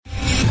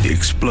The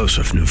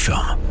explosive new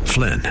film,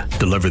 Flynn,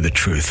 deliver the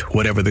truth,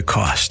 whatever the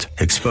cost,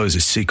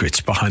 exposes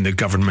secrets behind the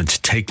government's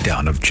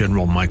takedown of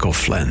General Michael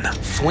Flynn.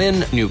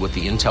 Flynn knew what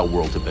the intel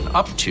world had been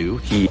up to.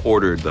 He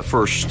ordered the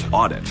first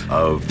audit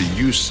of the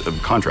use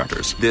of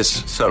contractors.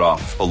 This set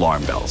off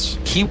alarm bells.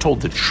 He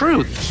told the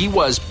truth. He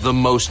was the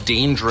most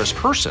dangerous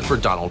person for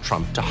Donald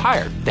Trump to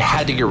hire. They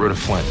had to get rid of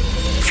Flynn.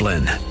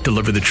 Flynn,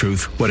 deliver the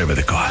truth, whatever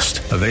the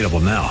cost. Available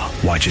now.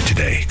 Watch it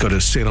today. Go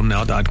to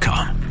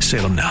salemnow.com.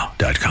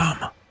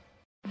 salemnow.com.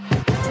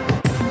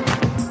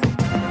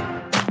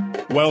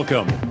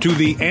 Welcome to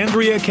the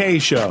Andrea Kaye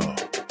Show.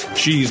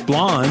 She's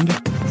blonde,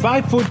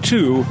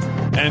 5'2",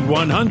 and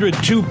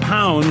 102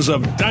 pounds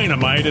of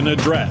dynamite in a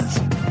dress.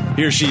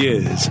 Here she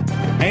is,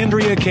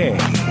 Andrea Kaye.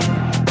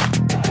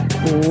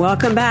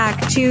 Welcome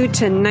back to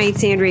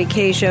tonight's Andrea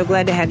Kaye Show.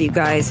 Glad to have you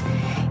guys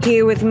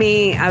here with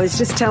me. I was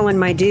just telling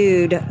my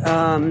dude,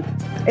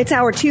 it's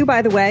hour 2,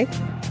 by the way,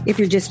 if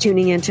you're just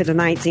tuning into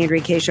tonight's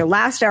Andrea Kaye Show.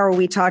 Last hour,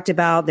 we talked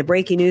about the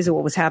breaking news of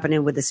what was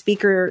happening with the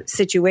speaker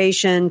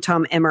situation.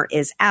 Tom Emmer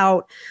is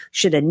out.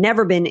 Should have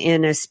never been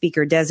in a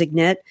speaker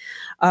designate.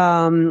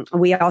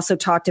 We also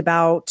talked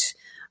about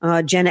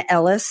Jenna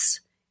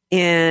Ellis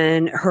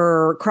and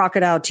her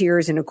crocodile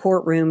tears in a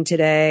courtroom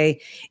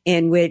today,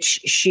 in which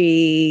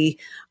she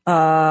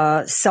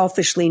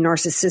selfishly,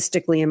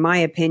 narcissistically, in my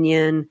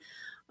opinion,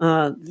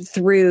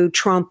 threw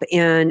Trump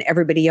and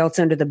everybody else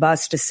under the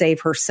bus to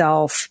save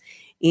herself.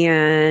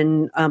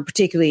 And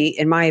particularly,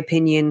 in my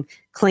opinion,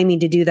 claiming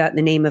to do that in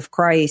the name of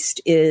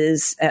Christ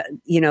is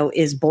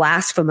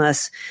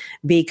blasphemous,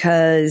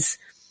 because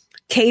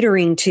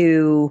catering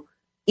to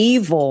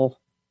evil,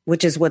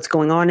 which is what's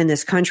going on in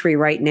this country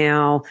right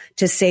now,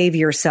 to save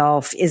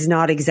yourself is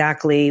not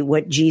exactly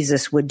what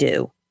Jesus would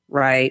do,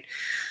 right?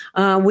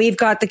 We've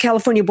got the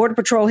California Border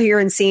Patrol here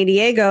in San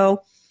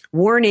Diego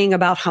warning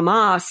about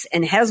Hamas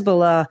and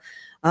Hezbollah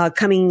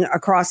coming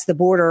across the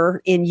border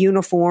in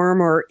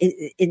uniform or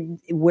in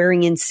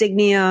wearing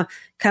insignia,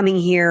 coming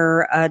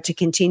here to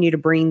continue to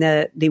bring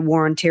the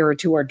war on terror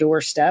to our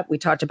doorstep. We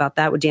talked about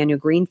that with Daniel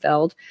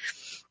Greenfeld.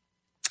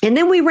 And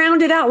then we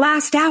rounded out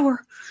last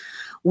hour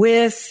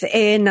with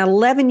an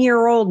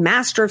 11-year-old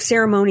master of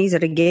ceremonies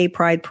at a gay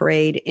pride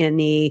parade in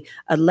the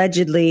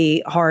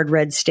allegedly hard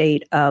red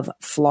state of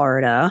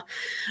Florida.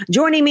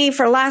 Joining me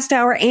for last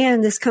hour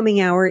and this coming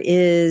hour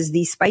is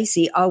the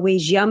spicy,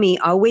 always yummy,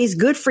 always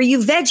good for you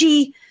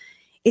veggie.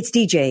 It's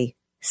DJ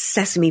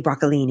Sesame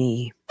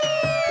Broccolini.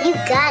 You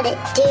got it,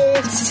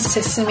 dude.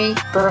 Sesame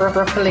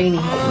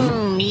broccolini.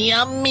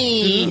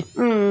 Yummy.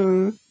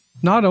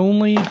 Not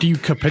only do you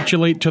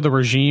capitulate to the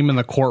regime in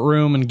the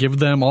courtroom and give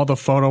them all the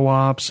photo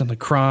ops and the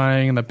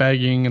crying and the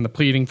begging and the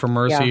pleading for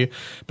mercy,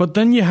 but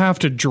then you have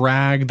to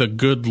drag the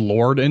good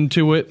Lord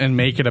into it and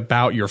make it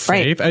about your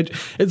faith. Right.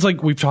 It's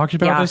like we've talked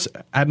about this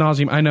ad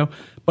nauseum, I know,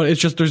 but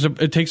it's just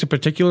it takes a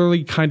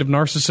particularly kind of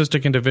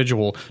narcissistic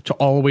individual to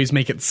always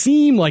make it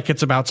seem like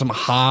it's about some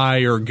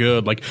higher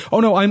good. Like, oh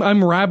no,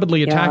 I'm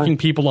rabidly attacking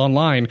people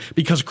online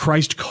because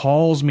Christ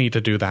calls me to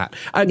do that.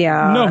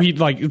 No, he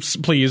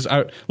please,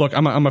 look,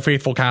 I'm a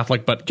faithful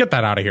Catholic, but get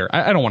that out of here.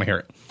 I don't want to hear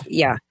it.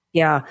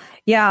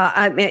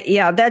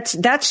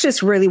 That's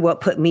just really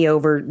what put me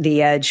over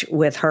the edge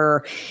with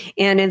her.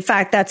 And in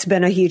fact, that's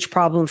been a huge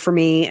problem for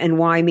me, and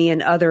why me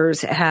and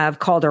others have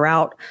called her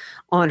out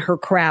on her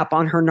crap,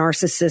 on her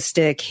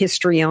narcissistic,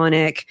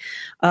 histrionic,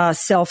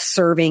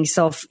 self-serving,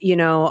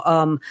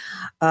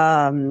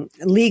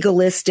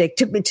 legalistic.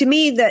 To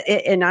me, that,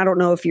 and I don't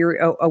know if you're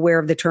aware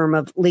of the term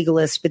of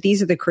legalist, but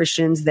these are the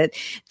Christians that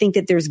think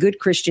that there's good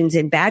Christians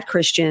and bad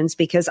Christians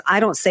because I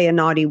don't say a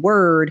naughty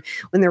word.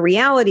 When the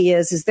reality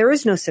is there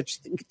is no such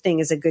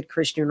thing as a good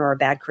Christian or a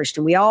bad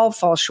Christian. We all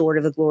fall short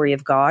of the glory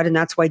of God, and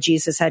that's why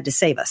Jesus had to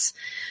save us.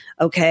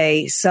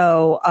 Okay,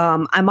 so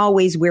I'm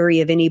always wary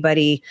of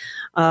anybody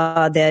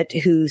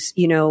who's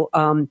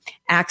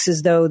acts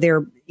as though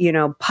they're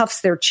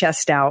puffs their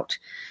chest out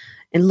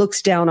and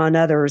looks down on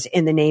others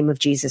in the name of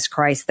Jesus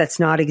Christ. That's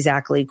not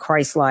exactly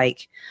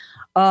Christ-like.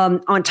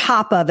 On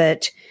top of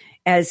it,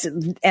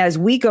 as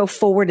we go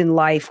forward in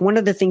life, one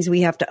of the things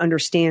we have to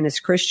understand as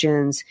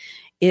Christians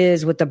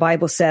is what the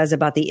Bible says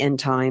about the end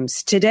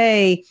times.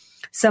 Today,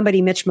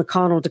 Mitch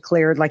McConnell,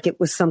 declared like it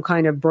was some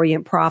kind of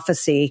brilliant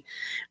prophecy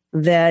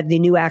that the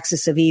new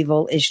axis of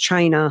evil is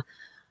China,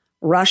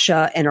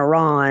 Russia, and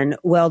Iran.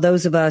 Well,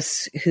 those of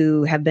us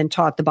who have been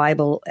taught the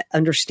Bible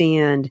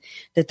understand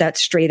that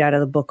that's straight out of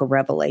the book of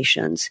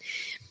Revelations.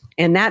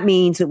 And that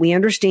means that we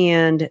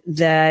understand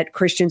that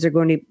Christians are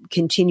going to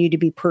continue to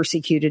be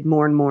persecuted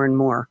more and more and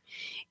more.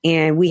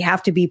 And we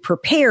have to be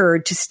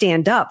prepared to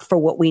stand up for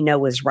what we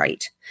know is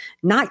right,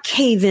 not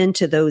cave in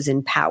to those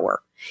in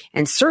power.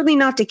 And certainly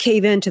not to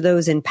cave in to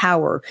those in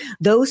power,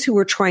 those who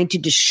are trying to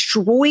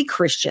destroy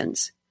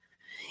Christians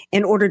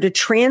in order to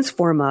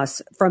transform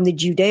us from the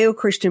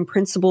Judeo-Christian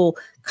principle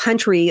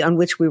country on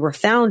which we were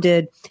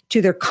founded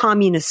to their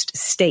communist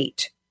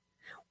state.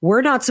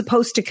 We're not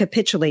supposed to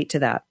capitulate to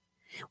that.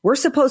 We're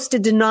supposed to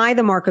deny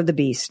the mark of the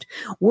beast.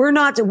 We're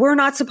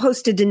not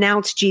supposed to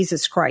denounce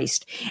Jesus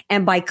Christ.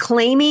 And by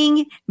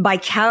kowtowing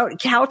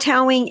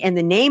in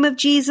the name of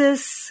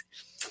Jesus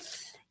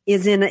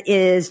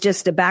is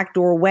just a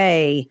backdoor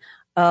way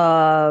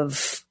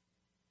of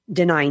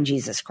denying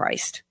Jesus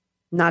Christ.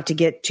 Not to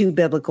get too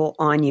biblical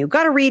on you.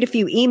 Got to read a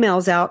few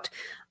emails out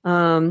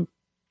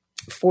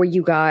for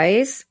you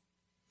guys.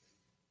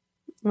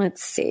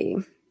 Let's see.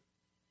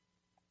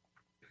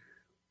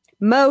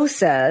 Mo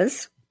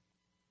says,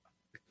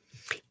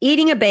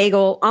 eating a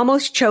bagel,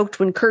 almost choked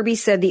when Kirby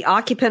said the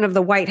occupant of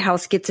the White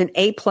House gets an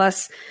A+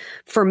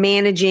 for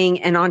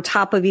managing and on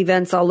top of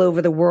events all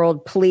over the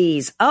world,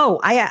 please. Oh,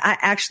 I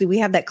actually, we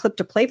have that clip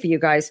to play for you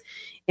guys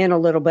in a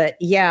little bit.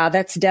 Yeah,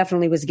 that's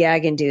definitely was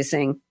gag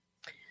inducing.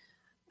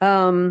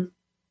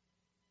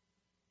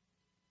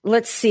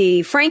 Let's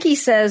see. Frankie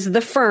says,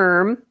 The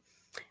Firm.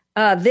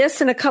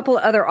 This and a couple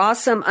other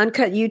awesome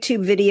uncut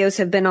YouTube videos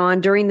have been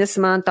on during this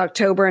month,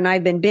 October, and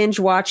I've been binge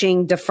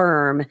watching The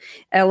Firm.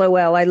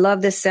 LOL. I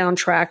love this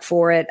soundtrack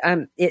for it.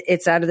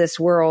 It's out of this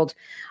world.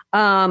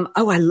 I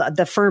love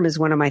The Firm is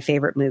one of my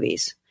favorite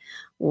movies.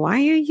 Why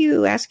are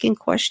you asking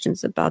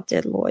questions about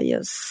dead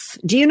lawyers?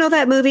 Do you know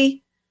that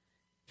movie?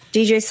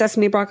 DJ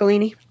Sesame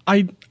Broccolini?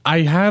 I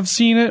have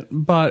seen it,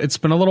 but it's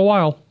been a little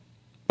while.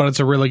 But it's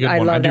a really good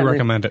one. I do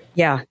recommend it.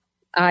 Yeah,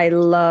 I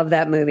love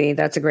that movie.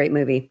 That's a great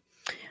movie.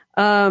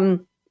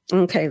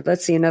 Okay,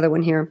 let's see another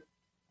one here.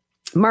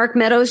 Mark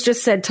Meadows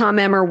just said Tom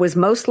Emmer was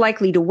most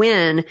likely to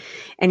win,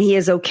 and he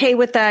is okay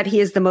with that. He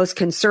is the most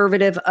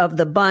conservative of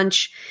the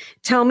bunch.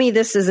 Tell me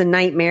this is a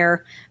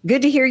nightmare.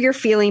 Good to hear you're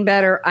feeling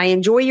better. I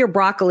enjoy your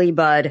broccoli,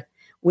 bud.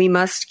 We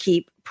must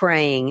keep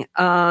praying.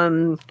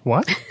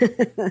 What?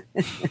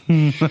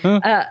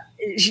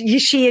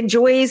 She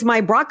enjoys my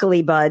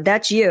broccoli, bud.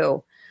 That's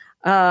you.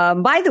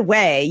 By the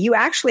way, you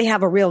actually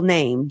have a real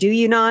name, do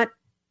you not?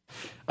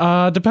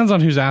 Depends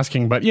on who's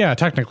asking, but yeah,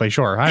 technically,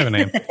 sure. I have a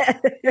name.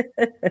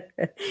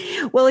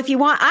 Well, if you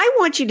want, I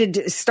want you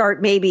to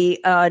start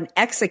maybe an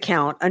X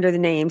account under the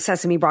name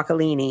Sesame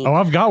Broccolini. Oh,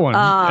 I've got one.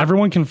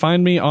 Everyone can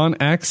find me on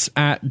X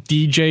at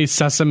DJ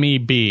Sesame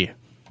B.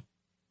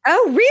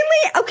 Oh,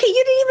 really? Okay,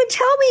 you didn't even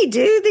tell me,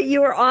 dude, that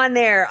you were on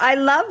there. I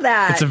love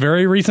that. It's a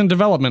very recent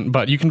development,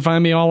 but you can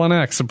find me all on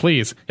X, so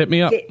please hit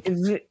me up.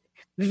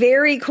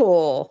 Very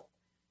cool.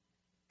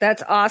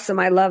 That's awesome.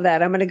 I love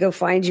that. I'm going to go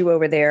find you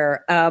over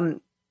there.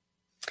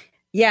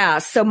 Yeah.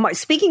 So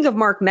speaking of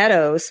Mark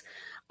Meadows,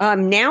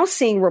 I'm now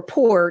seeing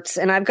reports,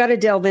 and I've got to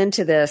delve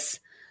into this.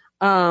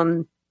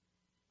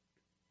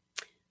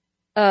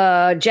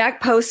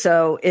 Jack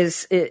Poso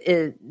is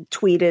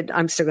tweeted,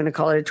 I'm still going to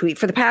call it a tweet.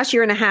 For the past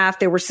year and a half,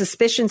 there were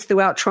suspicions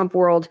throughout Trump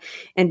world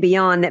and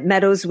beyond that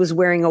Meadows was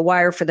wearing a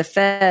wire for the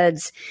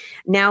feds.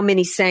 Now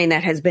many saying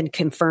that has been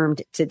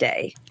confirmed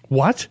today.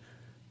 What?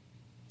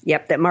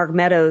 Yep, that Mark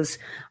Meadows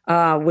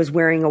was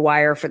wearing a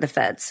wire for the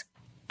feds.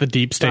 The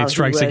deep state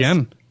strikes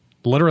again.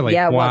 Literally.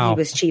 Yeah, wow. While he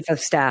was chief of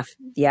staff.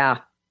 Yeah.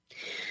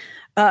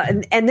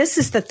 And this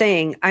is the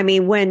thing. I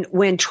mean,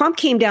 when Trump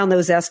came down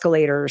those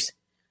escalators,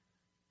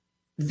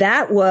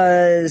 that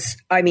was,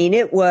 I mean,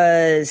 it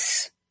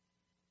was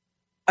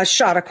a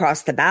shot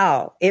across the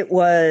bow. It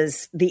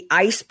was the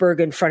iceberg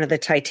in front of the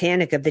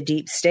Titanic of the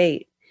deep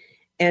state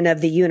and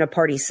of the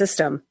uniparty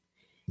system.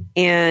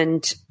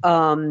 And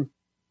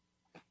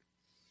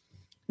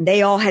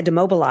they all had to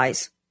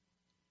mobilize.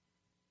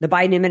 The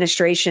Biden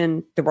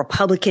administration, the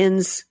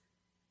Republicans,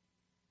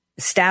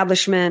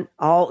 establishment,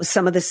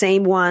 some of the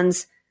same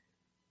ones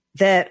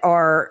that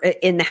are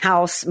in the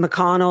House,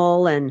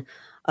 McConnell and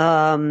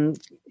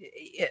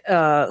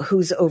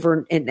who's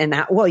over in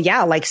that. Well,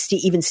 yeah, like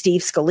even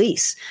Steve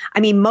Scalise. I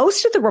mean,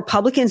 most of the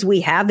Republicans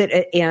we have that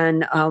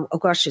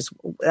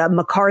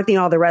McCarthy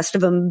and all the rest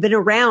of them have been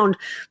around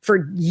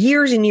for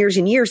years and years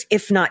and years,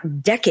 if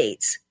not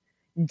decades.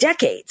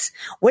 Decades.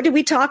 What did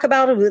we talk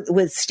about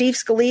with Steve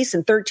Scalise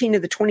and 13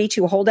 of the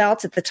 22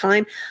 holdouts at the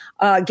time?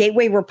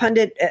 Gateway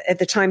Pundit at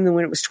the time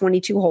when it was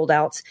 22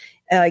 holdouts.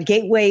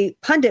 Gateway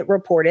Pundit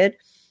reported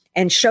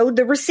and showed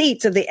the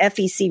receipts of the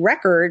FEC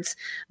records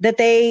that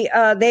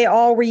they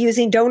all were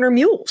using donor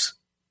mules.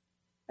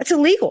 That's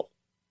illegal.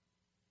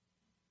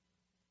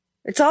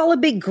 It's all a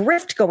big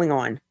grift going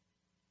on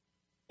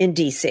in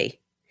DC.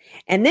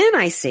 And then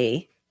I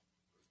see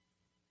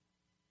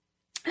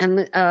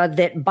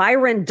that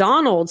Byron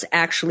Donalds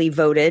actually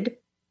voted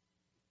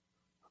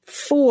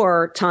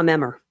for Tom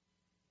Emmer.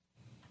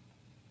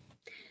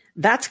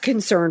 That's a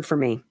concern for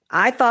me.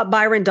 I thought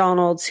Byron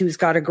Donalds, who's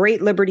got a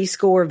great Liberty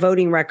score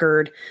voting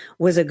record,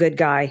 was a good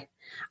guy.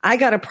 I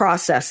got to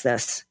process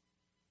this.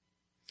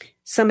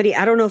 Somebody,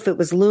 I don't know if it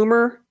was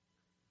Loomer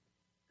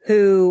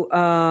who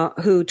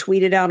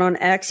tweeted out on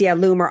X. Yeah,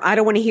 Loomer. I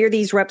don't want to hear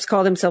these reps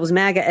call themselves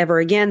MAGA ever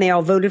again. They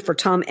all voted for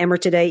Tom Emmer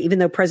today, even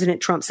though President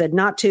Trump said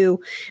not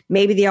to.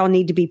 Maybe they all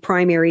need to be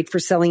primaried for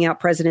selling out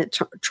President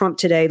Trump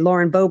today.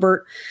 Lauren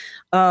Boebert,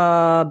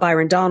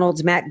 Byron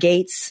Donalds, Matt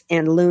Gaetz,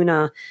 and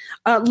Luna.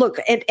 Look,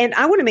 and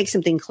I want to make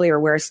something clear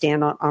where I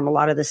stand on a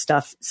lot of this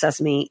stuff,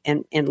 Sesame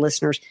and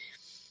listeners.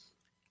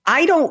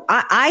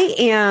 I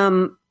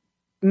am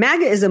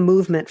MAGA is a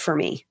movement for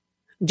me.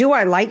 Do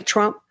I like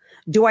Trump?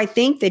 Do I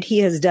think that he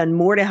has done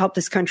more to help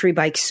this country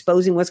by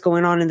exposing what's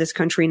going on in this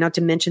country, not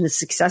to mention the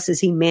successes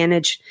he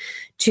managed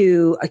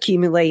to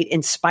accumulate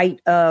in spite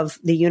of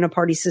the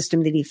uniparty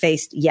system that he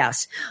faced?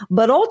 Yes.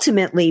 But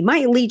ultimately, my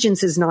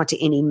allegiance is not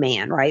to any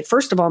man, right?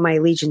 First of all, my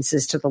allegiance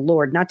is to the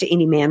Lord, not to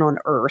any man on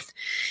earth.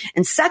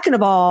 And second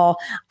of all,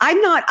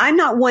 I'm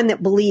not one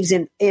that believes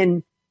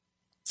in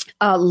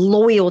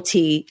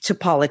loyalty to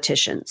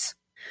politicians.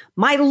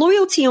 My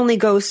loyalty only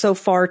goes so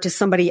far to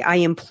somebody I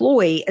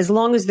employ as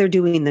long as they're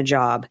doing the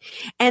job.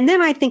 And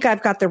then I think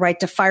I've got the right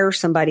to fire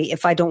somebody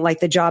if I don't like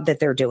the job that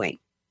they're doing.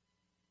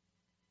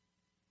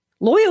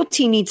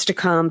 Loyalty needs to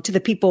come to the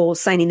people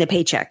signing the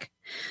paycheck,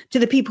 to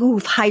the people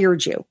who've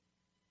hired you.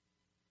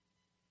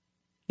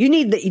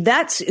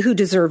 That's who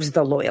deserves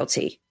the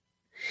loyalty.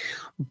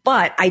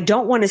 But I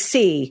don't want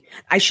to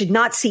I should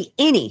not see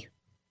any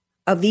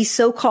of these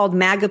so-called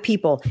MAGA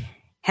people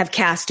have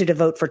casted a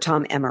vote for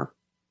Tom Emmer.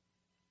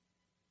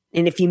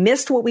 And if you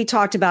missed what we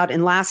talked about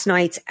in last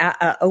night's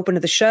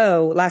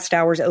last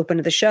hour's open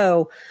of the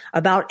show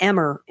about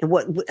Emmer and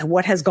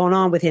what has gone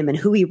on with him and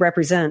who he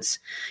represents,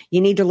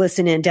 you need to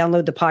listen in,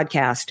 download the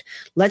podcast.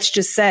 Let's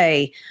just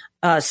say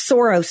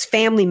Soros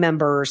family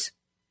members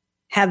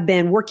have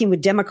been working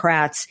with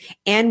Democrats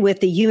and with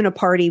the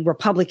uniparty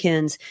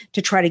Republicans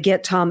to try to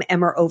get Tom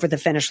Emmer over the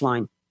finish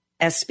line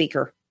as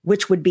speaker,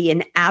 which would be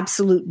an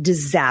absolute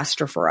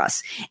disaster for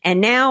us.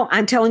 And now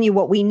I'm telling you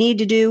what we need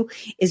to do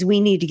is we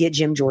need to get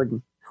Jim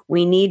Jordan.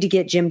 We need to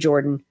get Jim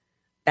Jordan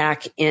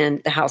back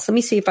in the House. Let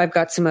me see if I've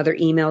got some other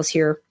emails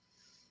here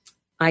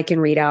I can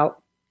read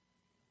out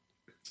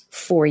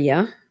for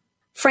you.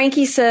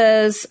 Frankie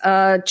says,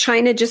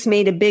 China just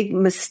made a big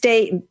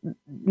mistake,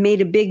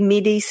 made a big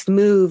Mideast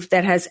move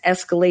that has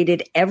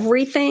escalated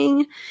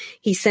everything.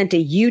 He sent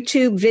a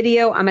YouTube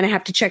video. I'm going to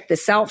have to check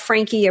this out,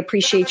 Frankie. I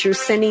appreciate your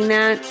sending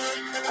that.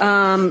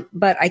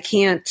 But I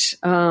can't,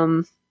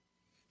 I'm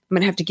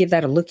going to have to give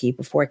that a lookie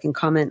before I can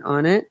comment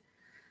on it.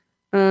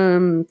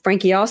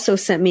 Frankie also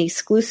sent me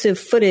exclusive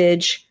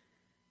footage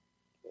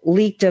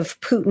leaked of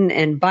Putin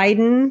and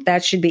Biden.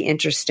 That should be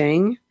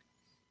interesting.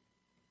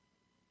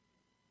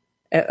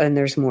 And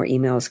there's more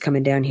emails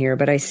coming down here,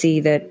 but I see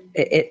that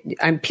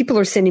people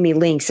are sending me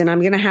links, and I'm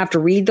going to have to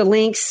read the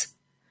links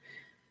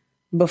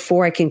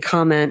before I can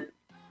comment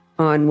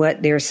on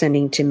what they're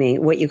sending to me,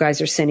 what you guys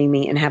are sending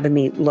me and having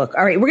me look.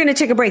 All right, we're going to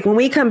take a break. When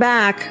we come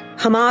back,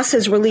 Hamas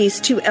has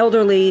released 2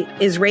 elderly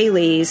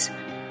Israelis,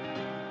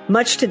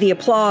 much to the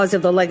applause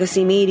of the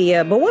legacy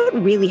media. But what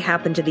really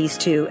happened to these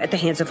 2 at the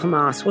hands of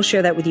Hamas? We'll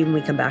share that with you when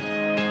we come back.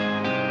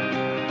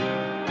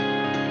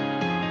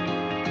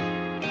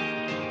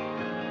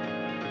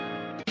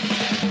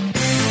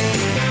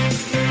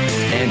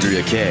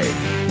 Andrea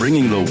Kaye,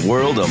 bringing the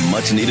world a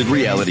much-needed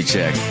reality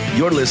check.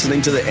 You're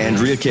listening to The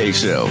Andrea Kaye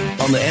Show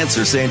on The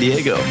Answer San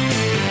Diego.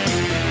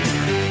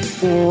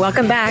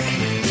 Welcome back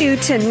to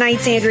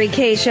tonight's Andrea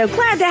Kaye Show.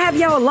 Glad to have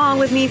y'all along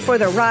with me for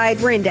the ride.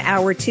 We're into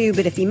hour 2,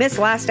 but if you missed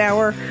last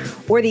hour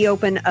or the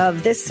open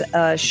of this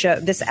show,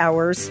 this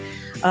hour's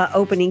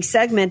opening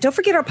segment, don't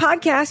forget our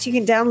podcast. You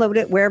can download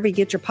it wherever you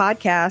get your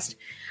podcast.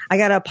 I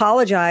got to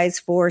apologize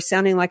for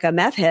sounding like a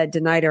meth head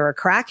tonight or a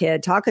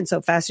crackhead, talking so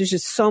fast. There's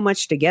just so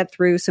much to get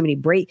through, so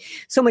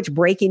much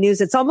breaking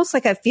news. It's almost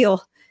like I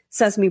feel,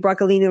 Sesame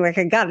Broccolini, like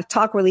I got to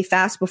talk really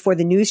fast before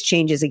the news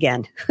changes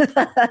again. Well,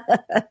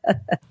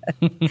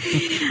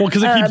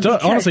 because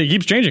honestly, it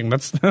keeps changing.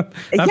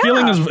 That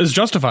feeling is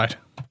justified.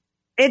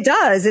 It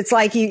does. It's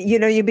like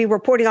you'd be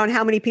reporting on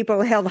how many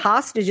people are held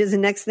hostages,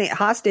 and next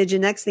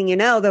thing you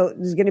know,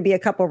 there's going to be a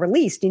couple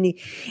released. And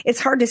it's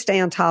hard to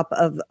stay on top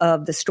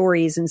of the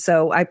stories. And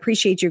so I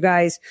appreciate you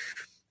guys'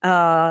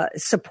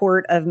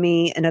 support of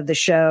me and of the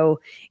show,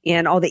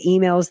 and all the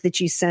emails that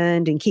you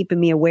send, and keeping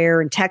me aware,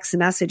 and text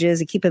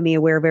messages, and keeping me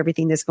aware of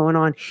everything that's going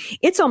on.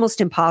 It's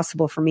almost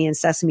impossible for me and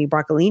Sesame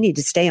Broccolini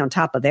to stay on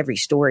top of every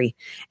story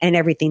and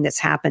everything that's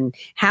happening,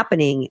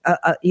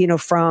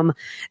 from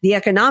the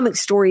economic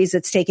stories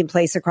that's taking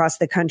place across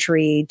the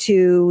country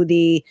to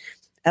the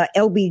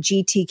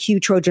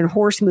LGBTQ Trojan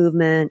horse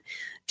movement,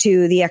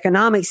 to the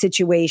economic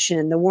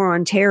situation, the war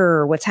on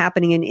terror, what's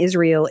happening in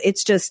Israel.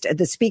 It's just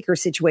the speaker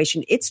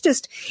situation. It's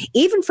just,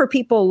 even for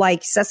people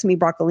like Sesame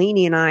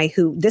Broccolini and I,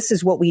 who this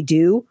is what we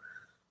do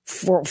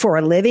for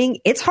a living,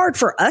 it's hard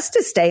for us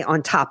to stay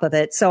on top of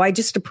it. So I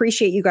just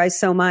appreciate you guys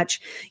so much.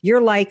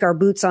 You're like our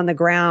boots on the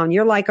ground.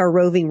 You're like our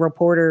roving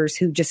reporters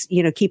who just,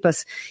 keep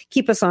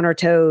us on our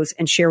toes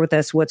and share with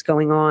us what's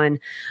going on.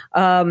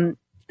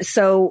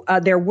 So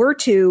there were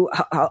 2,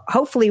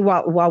 hopefully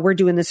while we're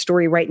doing this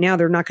story right now,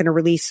 they're not going to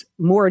release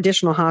more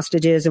additional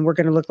hostages, and we're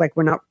going to look like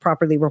we're not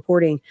properly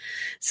reporting,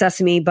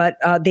 Sesame. But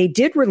they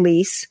did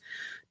release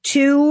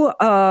 2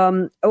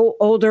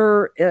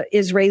 older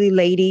Israeli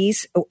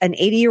ladies, an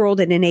 80-year-old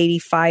and an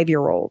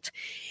 85-year-old.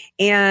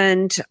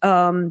 And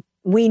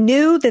we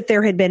knew that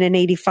there had been an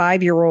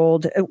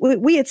 85-year-old.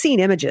 We had seen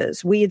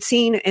images. We had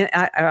seen,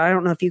 I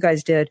don't know if you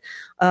guys did,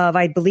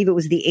 I believe it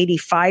was the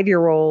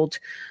 85-year-old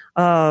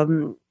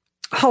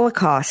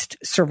Holocaust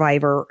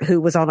survivor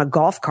who was on a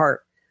golf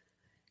cart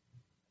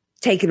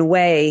taken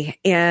away.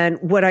 And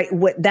what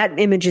that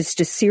image is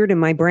just seared in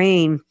my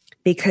brain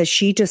because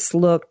she just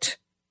looked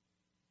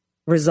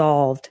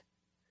resolved.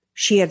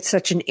 She had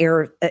such an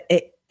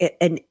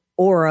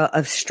aura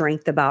of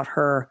strength about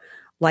her,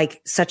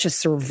 like such a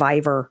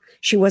survivor.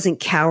 She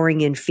wasn't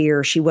cowering in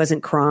fear. She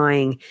wasn't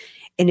crying.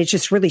 And it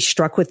just really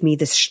struck with me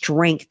the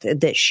strength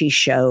that she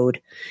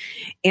showed.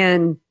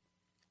 And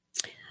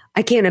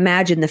I can't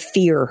imagine the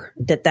fear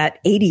that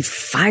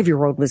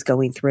 85-year-old was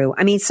going through.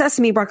 I mean,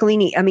 Sesame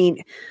Broccolini, I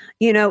mean,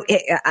 you know,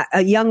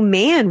 a young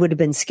man would have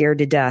been scared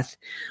to death.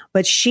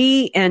 But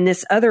she and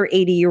this other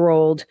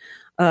 80-year-old,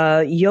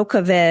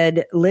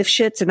 Yocheved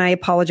Lifshitz, and I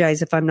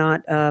apologize if I'm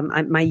not,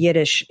 my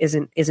Yiddish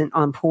isn't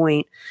on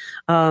point.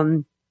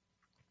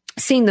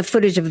 Seeing the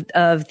footage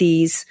of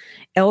these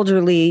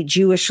elderly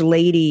Jewish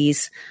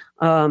ladies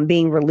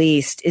being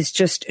released is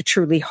just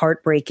truly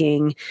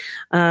heartbreaking.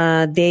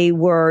 They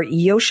were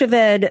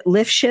Yocheved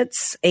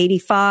Lifshitz,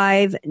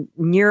 85,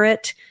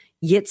 Nurit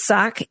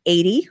Yitzhak,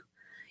 80,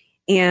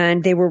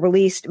 and they were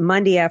released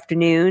Monday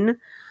afternoon.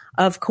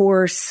 Of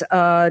course,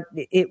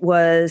 it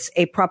was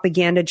a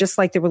propaganda, just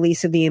like the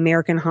release of the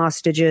American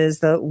hostages,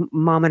 the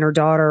mom and her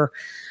daughter.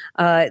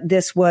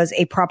 This was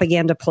a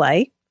propaganda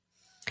play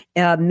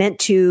meant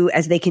to,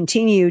 as they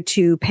continue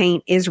to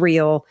paint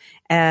Israel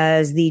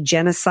as the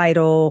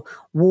genocidal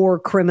war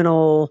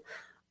criminal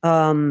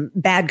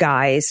bad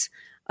guys.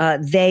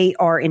 They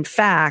are, in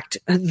fact,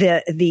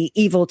 the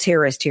evil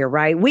terrorist here,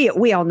 right?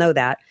 We all know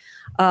that.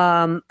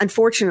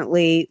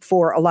 Unfortunately,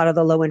 for a lot of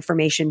the low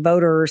information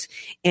voters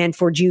and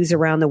for Jews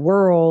around the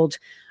world,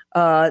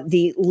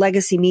 the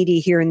legacy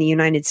media here in the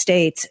United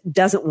States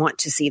doesn't want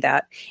to see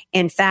that.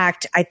 In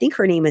fact, I think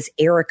her name is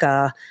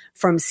Erica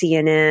from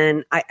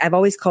CNN. I've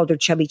always called her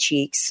Chubby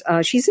Cheeks.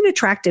 She's an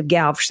attractive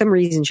gal. For some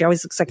reason, she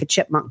always looks like a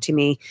chipmunk to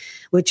me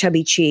with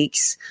chubby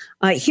cheeks.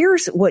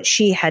 Here's what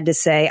she had to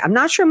say. I'm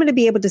not sure I'm going to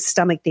be able to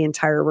stomach the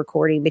entire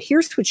recording, but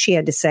here's what she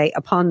had to say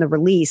upon the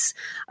release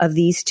of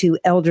these two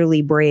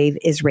elderly, brave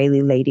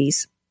Israeli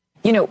ladies.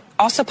 You know,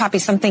 also, Poppy,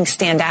 some things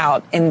stand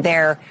out in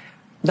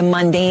the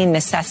mundane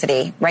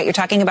necessity, right? You're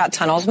talking about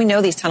tunnels. We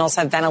know these tunnels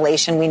have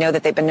ventilation. We know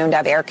that they've been known to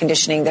have air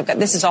conditioning.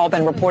 This has all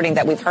been reporting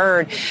that we've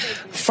heard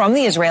from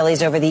the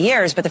Israelis over the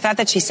years. But the fact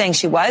that she's saying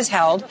she was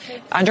held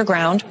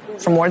underground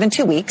for more than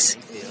 2 weeks,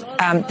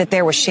 that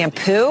there was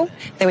shampoo,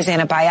 there was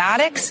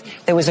antibiotics,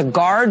 there was a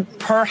guard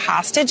per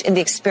hostage in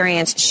the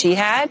experience she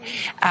had,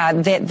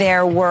 that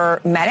there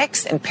were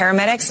medics and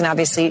paramedics, and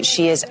obviously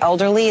she is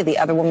elderly. The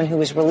other woman who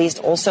was released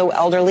also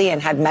elderly and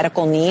had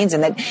medical needs,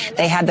 and that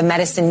they had the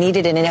medicine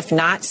needed, and if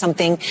not,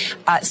 something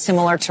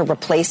similar to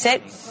replace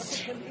it.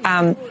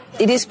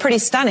 It is pretty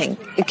stunning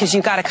because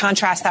you've got to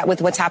contrast that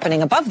with what's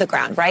happening above the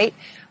ground, right?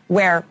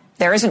 Where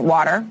there isn't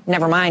water,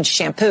 never mind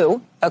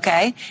shampoo,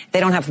 okay? They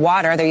don't have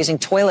water. They're using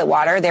toilet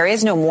water. There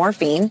is no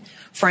morphine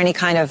for any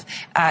kind of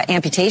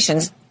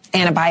amputations.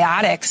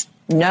 Antibiotics,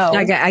 no.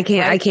 I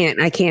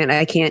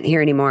can't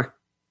hear anymore.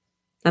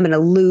 I'm going to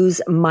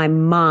lose my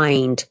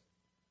mind.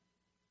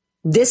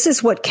 This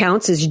is what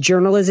counts as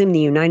journalism in the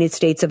United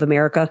States of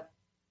America.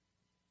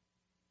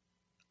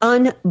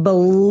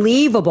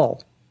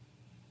 Unbelievable.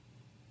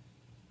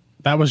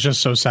 That was just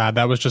so sad.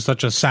 That was just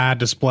such a sad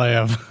display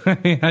of,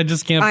 I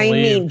just can't believe.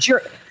 I mean,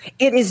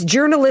 it is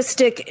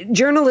journalistic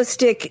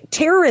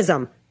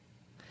terrorism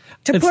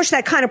to push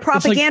that kind of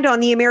propaganda on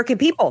the American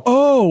people.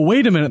 Oh,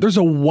 wait a minute. There's a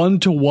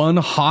 1-to-1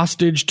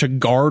 hostage to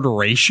guard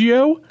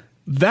ratio?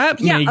 That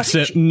makes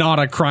it not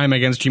a crime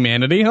against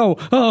humanity. Oh,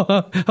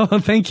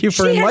 thank you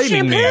for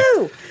enlightening me.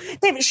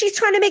 She's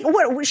trying to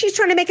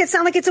make it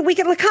sound like it's a week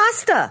at La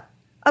Costa.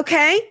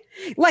 Okay?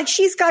 Like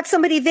she's got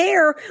somebody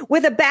there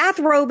with a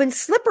bathrobe and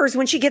slippers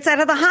when she gets out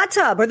of the hot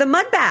tub or the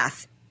mud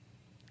bath.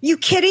 You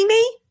kidding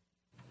me?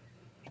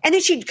 And then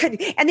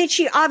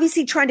she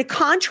obviously trying to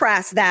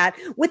contrast that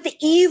with the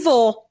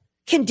evil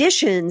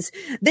conditions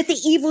that the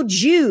evil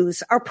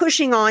Jews are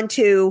pushing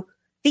onto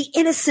the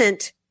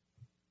innocent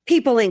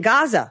people in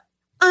Gaza.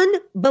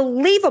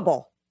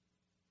 Unbelievable.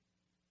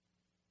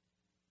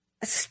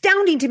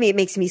 Astounding to me. It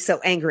makes me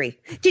so angry.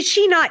 Did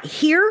she not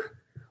hear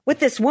what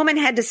this woman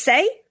had to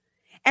say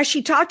as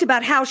she talked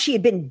about how she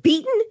had been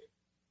beaten?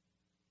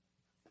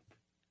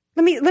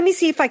 Let me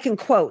see if I can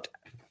quote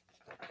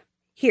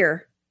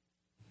here.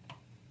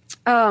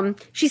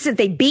 She said,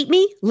 they beat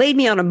me, laid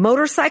me on a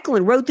motorcycle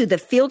and rode through the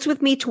fields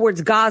with me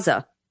towards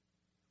Gaza.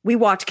 We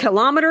walked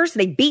kilometers.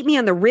 They beat me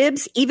on the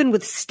ribs, even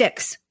with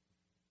sticks.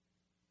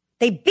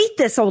 They beat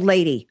this old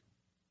lady.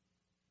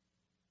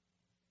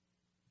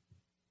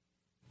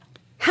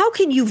 How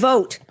can you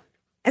vote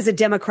as a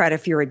Democrat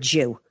if you're a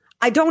Jew?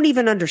 I don't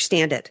even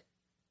understand it.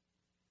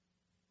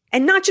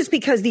 And not just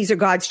because these are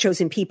God's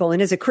chosen people.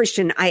 And as a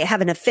Christian, I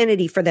have an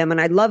affinity for them and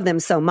I love them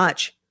so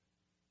much.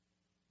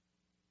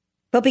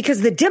 But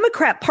because the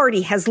Democrat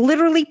Party has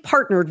literally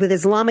partnered with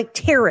Islamic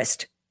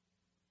terrorists.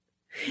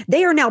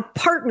 They are now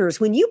partners.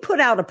 When you put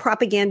out a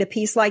propaganda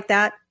piece like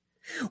that,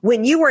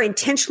 when you are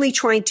intentionally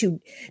trying to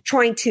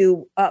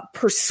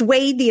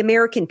persuade the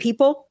American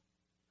people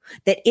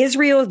that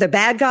Israel, the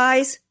bad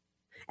guys,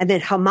 and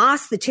then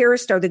Hamas, the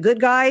terrorists, are the good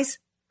guys,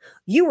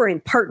 you were in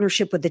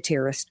partnership with the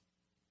terrorist.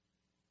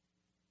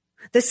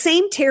 The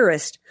same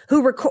terrorist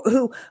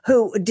who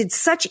did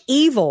such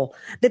evil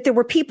that there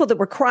were people that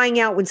were crying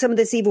out when some of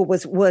this evil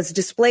was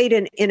displayed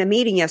in a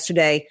meeting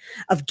yesterday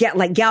of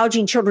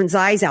gouging children's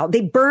eyes out.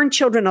 They burned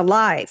children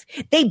alive.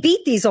 They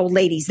beat these old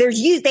ladies.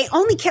 They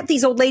only kept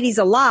these old ladies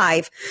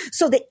alive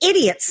so the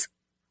idiots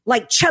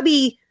like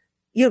chubby,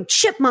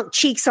 chipmunk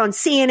cheeks on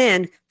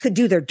CNN could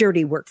do their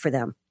dirty work for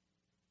them.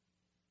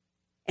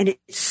 And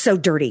it's so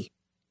dirty.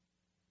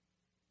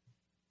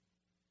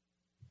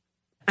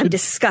 I'm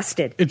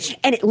disgusted.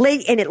 And it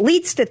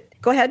leads to,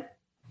 go ahead.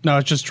 No,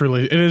 it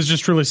is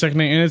just truly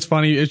sickening. And it's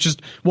funny. It's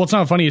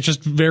not funny. It's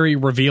just very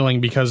revealing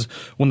because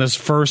when this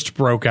first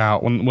broke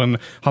out, when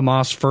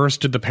Hamas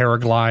first did the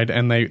paraglide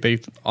and they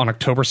on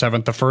October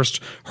 7th, the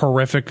first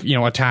horrific,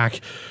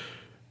 attack,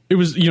 it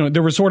was,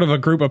 there was sort of a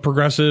group of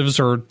progressives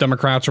or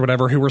Democrats or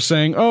whatever who were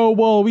saying, oh,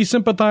 well, we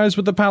sympathize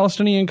with the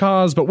Palestinian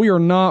cause, but we are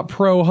not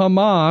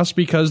pro-Hamas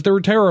because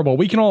they're terrible.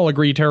 We can all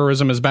agree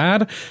terrorism is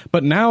bad.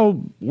 But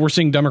now we're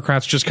seeing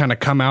Democrats just kind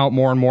of come out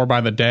more and more by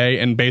the day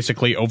and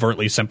basically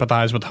overtly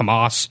sympathize with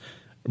Hamas,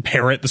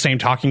 parrot the same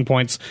talking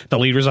points the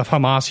leaders of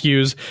Hamas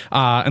use,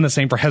 and the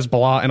same for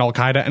Hezbollah and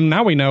Al-Qaeda. And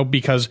now we know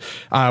because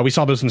we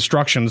saw those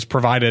instructions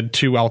provided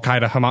to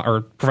Al-Qaeda or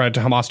provided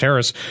to Hamas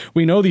terrorists.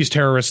 We know these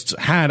terrorists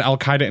had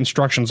Al-Qaeda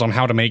instructions on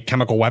how to make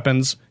chemical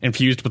weapons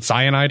infused with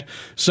cyanide.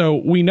 So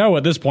we know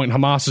at this point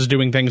Hamas is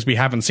doing things we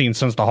haven't seen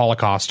since the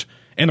Holocaust.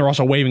 And they're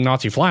also waving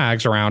Nazi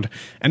flags around.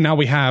 And now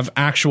we have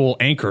actual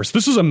anchors.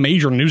 This is a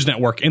major news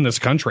network in this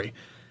country.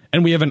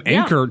 And we have an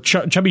anchor,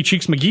 Chubby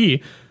Cheeks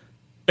McGee,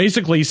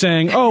 basically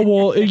saying, oh,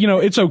 well,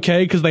 it's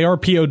okay because they are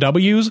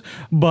POWs,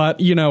 but,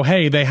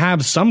 hey, they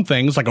have some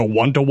things like a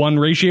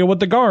 1-to-1 ratio with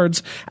the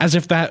guards, as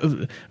if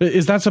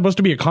is that supposed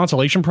to be a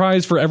consolation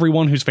prize for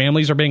everyone whose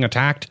families are being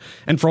attacked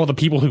and for all the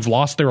people who've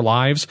lost their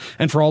lives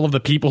and for all of the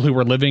people who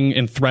are living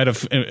in threat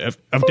of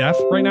death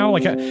right now?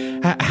 Like,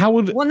 how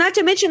would... Well, not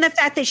to mention the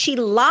fact that she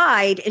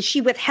lied and she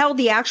withheld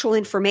the actual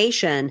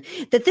information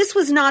that this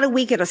was not a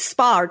week at a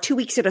spa or 2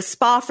 weeks at a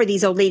spa for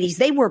these old ladies.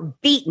 They were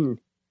beaten.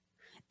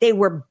 They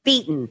were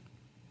beaten.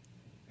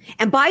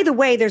 And by the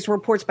way, there's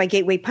reports by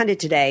Gateway Pundit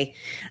today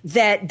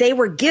that they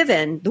were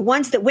given, the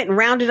ones that went and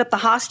rounded up the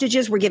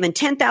hostages were given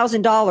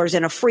 $10,000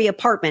 in a free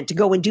apartment to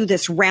go and do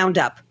this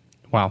roundup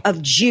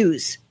of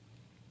Jews.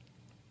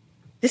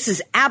 This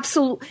is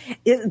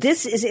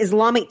this is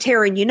Islamic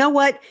terror. And you know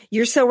what?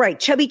 You're so right.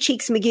 Chubby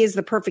Cheeks McGee is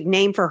the perfect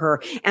name for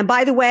her. And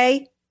by the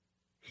way,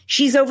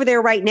 she's over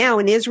there right now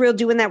in Israel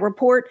doing that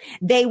report.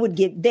 They would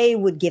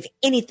give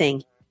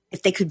anything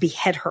if they could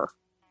behead her.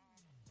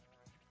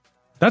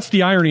 That's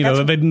the irony,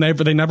 though,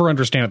 that they never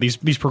understand it.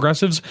 These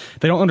progressives,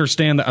 they don't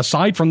understand that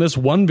aside from this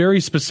one very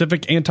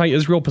specific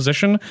anti-Israel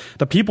position,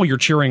 the people you're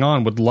cheering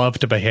on would love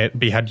to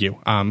behead you,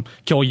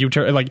 kill you.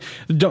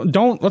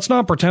 Let's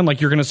not pretend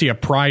like you're going to see a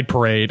pride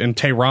parade in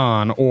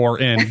Tehran or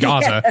in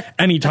Gaza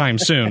anytime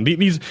soon.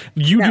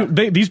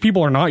 These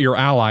people are not your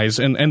allies,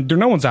 and they're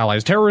no one's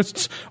allies.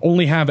 Terrorists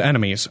only have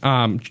enemies,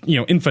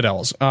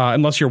 infidels,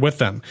 unless you're with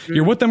them.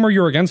 You're with them or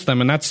you're against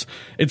them, and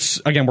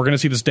again, we're going to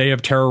see this day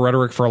of terror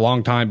rhetoric for a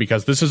long time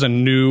because this is a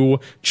new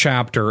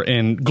chapter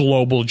in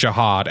global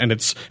jihad, and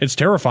it's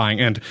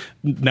terrifying. And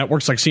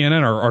networks like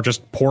CNN are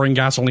just pouring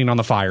gasoline on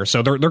the fire.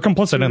 So they're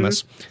complicit in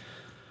this.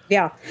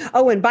 Yeah.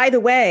 Oh, and by the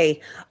way,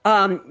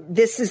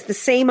 this is the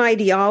same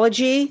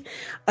ideology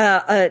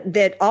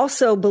that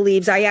also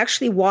believes. I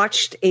actually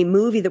watched a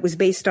movie that was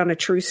based on a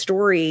true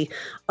story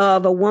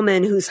of a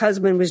woman whose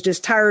husband was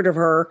just tired of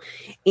her.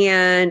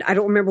 And I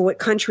don't remember what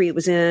country it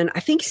was in. I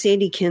think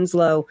Sandy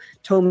Kinslow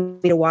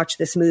told me to watch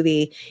this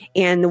movie.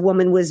 And the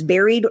woman was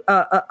buried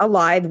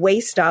alive,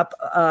 waist up.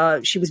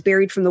 She was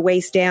buried from the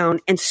waist down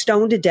and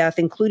stoned to death,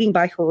 including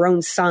by her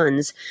own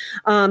sons,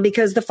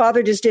 because the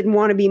father just didn't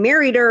want to be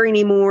married to her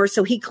anymore.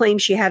 So he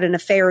claimed she had an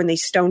affair and they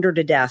stoned her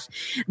to death.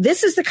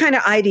 This is the kind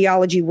of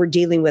ideology we're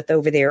dealing with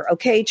over there.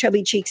 Okay,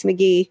 Chubby Cheeks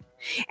McGee.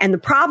 And the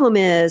problem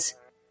is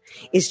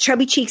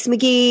Chubby Cheeks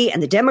McGee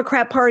and the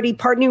Democrat Party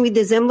partnering with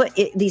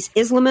these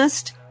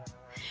Islamists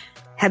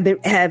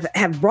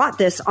have brought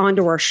this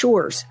onto our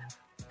shores.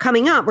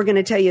 Coming up, we're going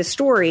to tell you a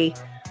story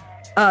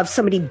of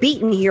somebody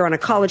beaten here on a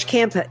college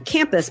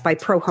campus by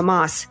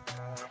pro-Hamas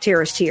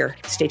terrorists here.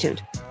 Stay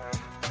tuned.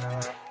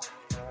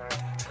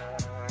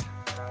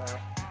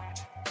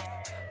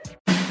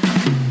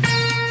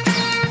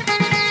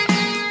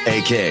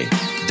 AK,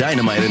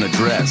 Dynamite in a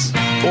Dress,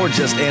 or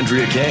just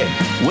Andrea Kaye,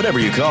 whatever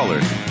you call her.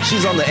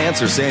 She's on The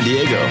Answer San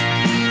Diego.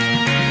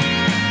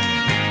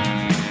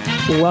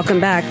 Welcome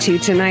back to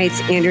tonight's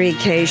Andrea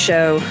Kaye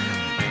Show.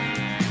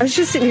 I was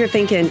just sitting here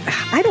thinking,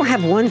 I don't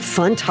have one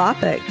fun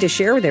topic to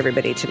share with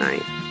everybody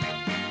tonight.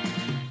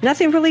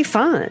 Nothing really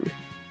fun.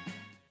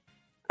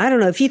 I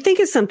don't know. If you think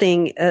of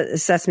something,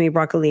 Sesame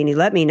Broccolini,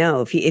 let me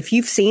know. If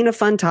you've seen a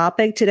fun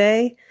topic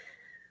today,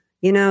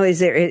 is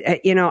there,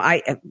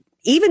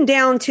 even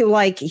down to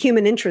like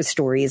human interest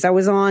stories. I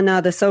was on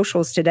the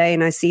socials today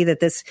and I see that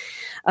this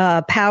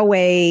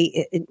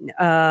Poway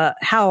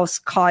house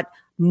caught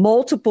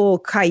multiple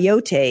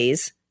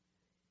coyotes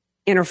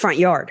in her front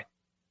yard.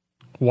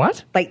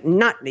 What? Like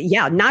not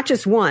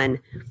just one,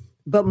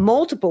 but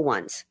multiple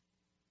ones.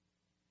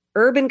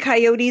 Urban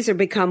coyotes have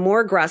become more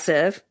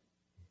aggressive.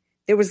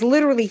 There was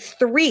literally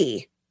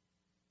 3.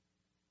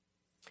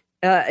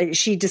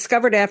 She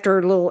discovered after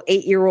her little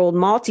 8-year-old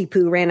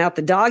Maltipoo ran out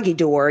the doggy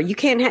door. You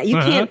can't be having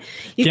that.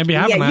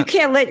 You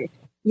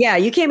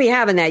can't be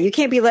having that. You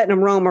can't be letting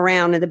them roam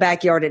around in the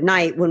backyard at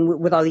night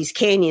with all these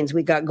canyons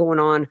we got going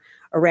on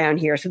around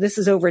here. So this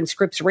is over in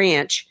Scripps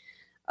Ranch.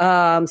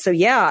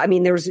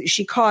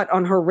 She caught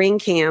on her ring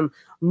cam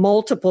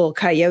multiple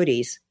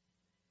coyotes.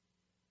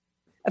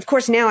 Of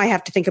course, now I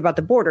have to think about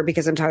the border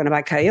because I'm talking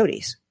about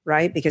coyotes,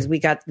 right? Because we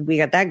got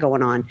that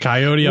going on.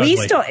 Coyote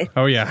ugly.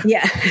 Oh yeah.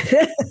 Yeah.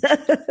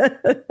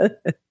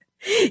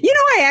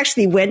 I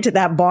actually went to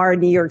that bar in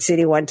New York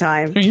City one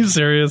time. Are you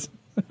serious?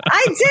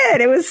 I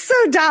did. It was so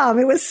dumb.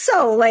 It was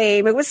so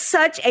lame. It was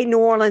such a New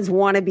Orleans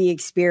wannabe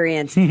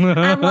experience.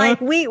 I'm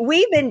like,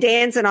 we've been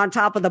dancing on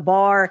top of the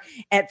bar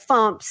at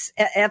Fumps,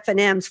 at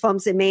F&M's,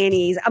 Fumps and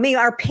Manny's. I mean,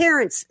 our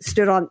parents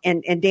stood on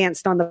and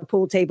danced on the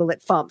pool table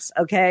at Fumps.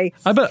 Okay.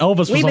 I bet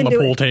Elvis was on the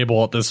pool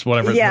table at this,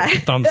 whatever. Yeah.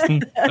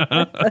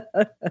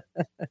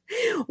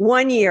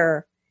 One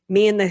year,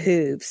 me and the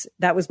Hooves,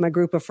 that was my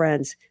group of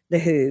friends, the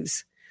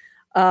Hooves.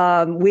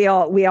 We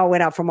all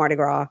went out for Mardi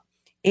Gras.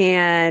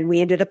 And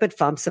we ended up at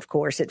Fumps, of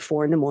course, at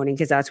 4 a.m.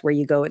 because that's where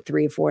you go at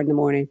 3 or 4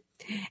 a.m.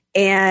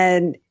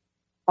 And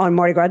on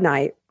Mardi Gras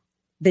night,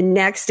 the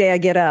next day I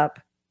get up.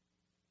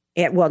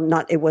 It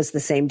was the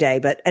same day,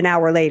 but an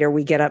hour later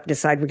we get up,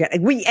 decide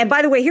and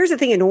by the way, here's the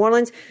thing in New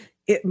Orleans,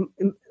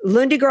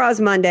 Lundi Gras is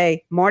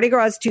Monday, Mardi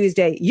Gras is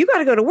Tuesday. You got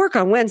to go to work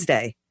on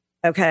Wednesday.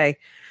 Okay.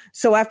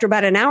 So after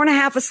about an hour and a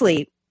half of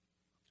sleep,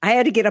 I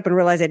had to get up and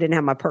realize I didn't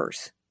have my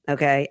purse.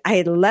 Okay. I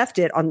had left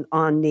it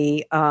on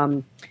the,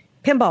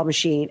 pinball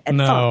machine at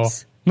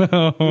Fumps.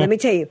 No. Let me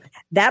tell you,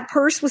 that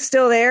purse was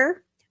still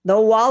there. The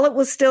wallet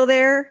was still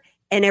there.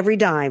 And every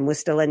dime was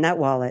still in that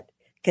wallet.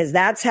 Because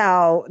that's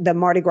how the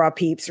Mardi Gras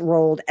peeps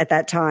rolled at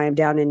that time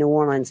down in New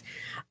Orleans.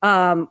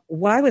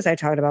 Why was I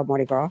talking about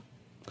Mardi Gras?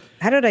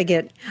 How did I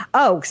get?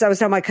 Oh, because I was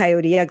talking about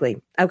Coyote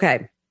Ugly.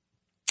 Okay.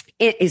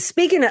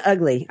 Speaking of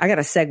ugly, I got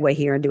to segue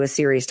here into a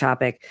serious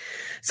topic.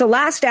 So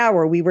last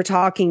hour, we were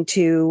talking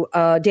to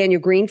Daniel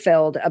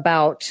Greenfield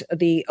about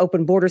the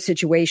open border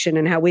situation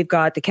and how we've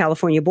got the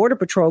California Border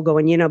Patrol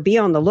going, be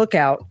on the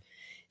lookout.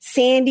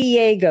 San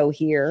Diego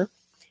here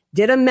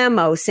did a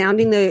memo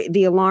sounding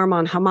the alarm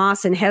on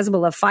Hamas and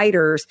Hezbollah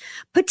fighters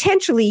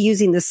potentially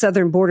using the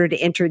southern border to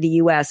enter the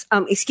U.S.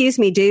 Excuse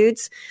me,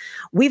 dudes.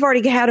 We've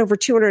already had over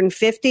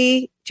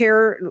 250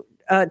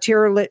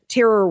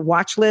 terror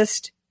watch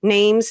list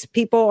names,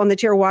 people on the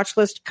terror watch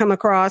list come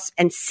across,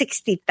 and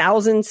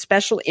 60,000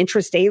 special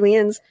interest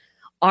aliens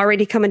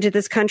already come into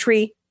this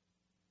country.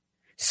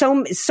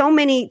 So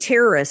many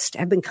terrorists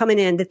have been coming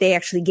in that they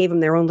actually gave them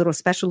their own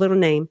special little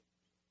name.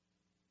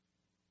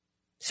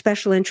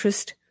 Special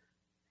interest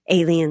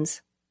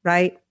aliens,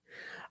 right?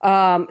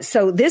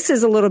 So this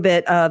is a little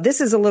bit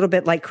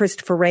like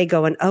Christopher Wray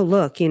going, oh,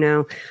 look,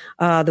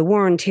 the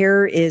war on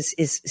terror is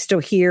still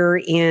here,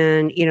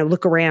 and,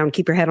 look around,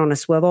 keep your head on a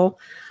swivel.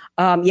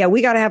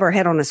 We got to have our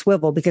head on a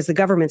swivel because the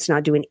government's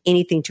not doing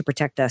anything to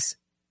protect us.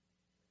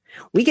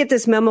 We get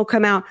this memo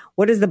come out.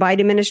 What is the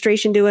Biden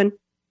administration doing?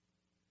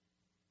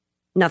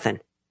 Nothing.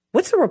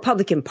 What's the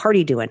Republican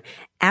Party doing?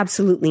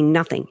 Absolutely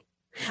nothing.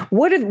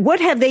 What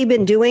have they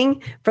been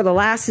doing for the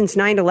last since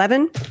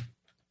 9/11?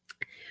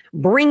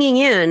 Bringing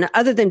in,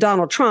 other than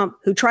Donald Trump,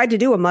 who tried to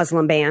do a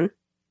Muslim ban.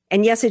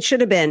 And yes, it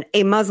should have been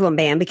a Muslim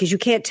ban because you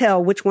can't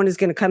tell which one is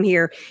going to come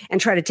here and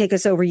try to take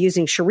us over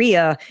using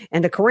Sharia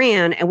and the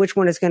Quran and which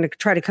one is going to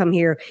try to come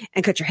here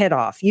and cut your head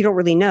off. You don't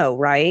really know,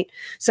 right?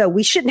 So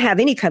we shouldn't have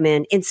any come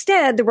in.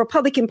 Instead, the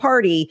Republican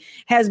Party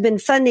has been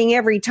funding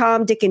every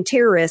Tom, Dick, and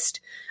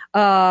terrorist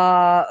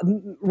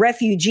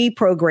refugee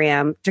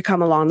program to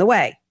come along the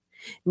way.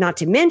 Not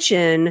to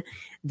mention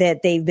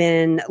that they've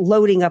been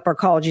loading up our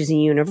colleges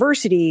and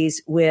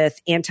universities with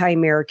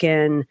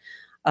anti-American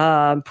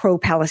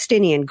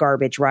pro-Palestinian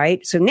garbage,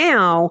 right? So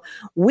now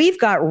we've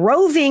got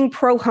roving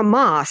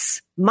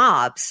pro-Hamas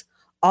mobs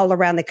all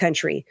around the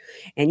country.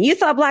 And you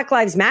thought Black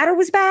Lives Matter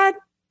was bad?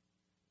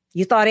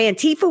 You thought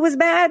Antifa was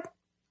bad?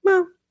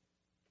 Well,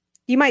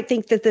 you might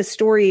think that this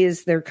story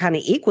they're kind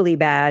of equally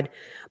bad,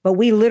 but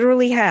we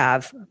literally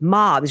have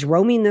mobs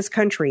roaming this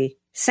country,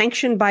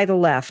 sanctioned by the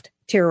left,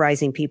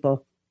 terrorizing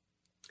people.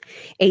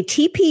 A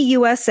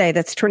TPUSA,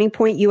 that's Turning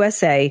Point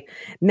USA,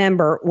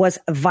 member was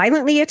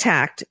violently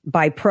attacked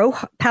by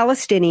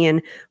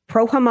pro-Palestinian,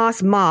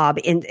 pro-Hamas mob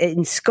in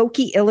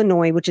Skokie,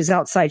 Illinois, which is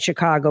outside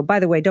Chicago. By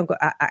the way, don't go.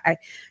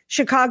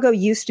 Chicago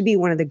used to be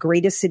one of the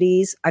greatest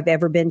cities I've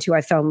ever been to.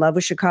 I fell in love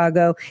with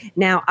Chicago.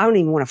 Now I don't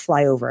even want to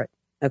fly over it.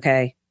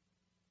 Okay.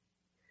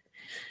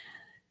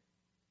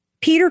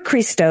 Peter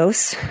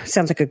Christos,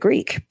 sounds like a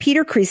Greek.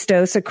 Peter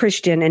Christos, a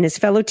Christian, and his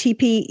fellow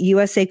TP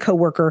USA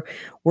co-worker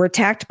were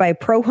attacked by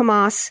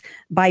pro-Hamas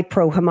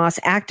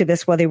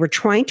activists while they were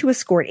trying to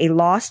escort a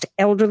lost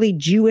elderly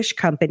Jewish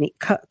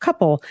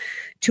couple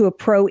to a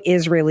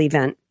pro-Israel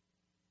event.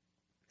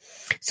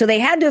 So they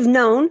had to have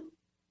known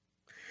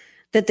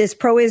that this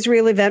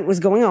pro-Israel event was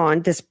going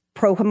on, this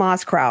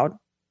pro-Hamas crowd,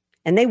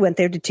 and they went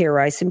there to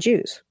terrorize some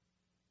Jews.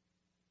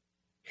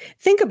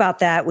 Think about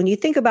that when you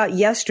think about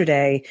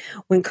yesterday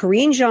when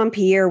Karine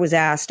Jean-Pierre was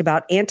asked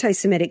about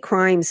anti-Semitic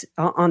crimes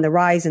on the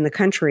rise in the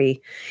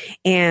country.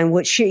 And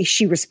what she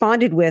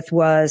responded with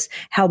was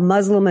how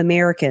Muslim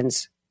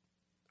Americans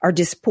are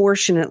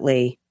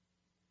disproportionately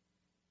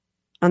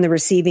on the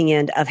receiving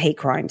end of hate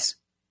crimes.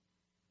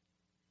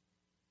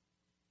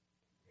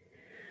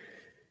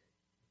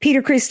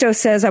 Peter Christos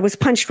says, I was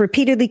punched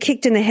repeatedly,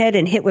 kicked in the head,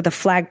 and hit with a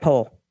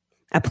flagpole.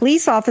 A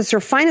police officer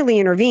finally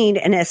intervened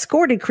and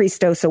escorted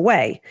Christos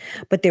away,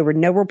 but there were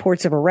no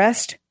reports of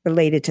arrest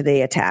related to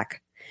the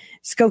attack.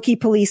 Skokie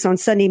police on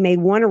Sunday made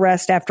one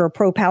arrest after a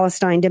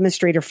pro-Palestine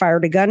demonstrator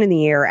fired a gun in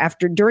the air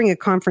during a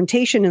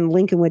confrontation in the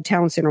Lincolnwood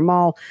Town Center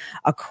Mall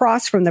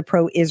across from the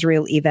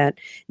pro-Israel event.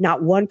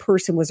 Not one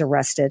person was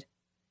arrested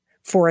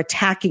for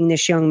attacking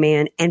this young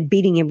man and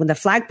beating him with a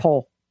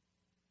flagpole.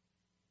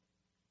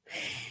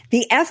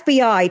 The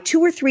FBI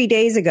 2 or 3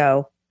 days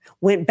ago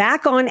went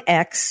back on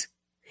X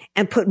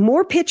and put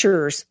more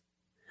pictures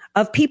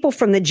of people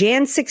from the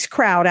Jan 6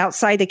 crowd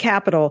outside the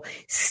Capitol,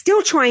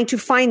 still trying to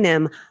find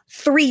them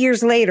 3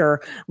 years later,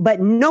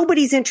 but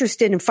nobody's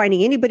interested in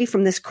finding anybody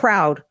from this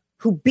crowd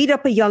who beat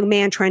up a young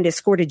man trying to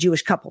escort a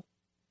Jewish couple.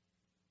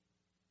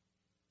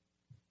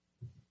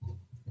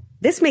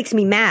 This makes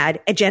me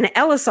mad at Jenna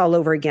Ellis all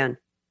over again.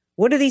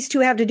 What do these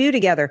two have to do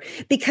together?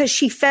 Because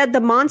she fed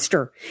the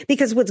monster.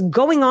 Because what's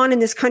going on in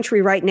this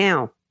country right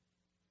now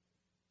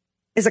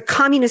is a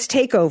communist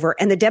takeover,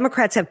 and the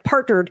Democrats have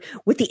partnered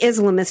with the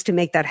Islamists to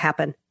make that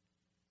happen.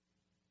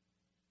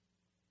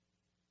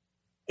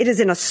 It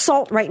is an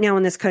assault right now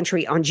in this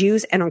country on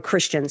Jews and on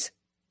Christians.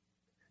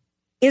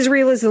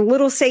 Israel is the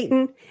little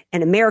Satan,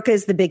 and America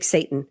is the big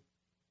Satan.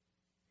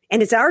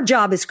 And it's our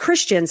job as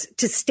Christians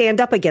to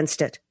stand up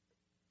against it,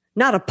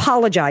 not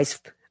apologize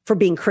for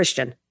being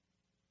Christian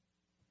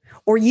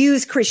or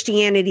use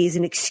Christianity as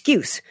an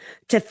excuse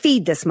to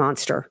feed this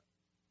monster.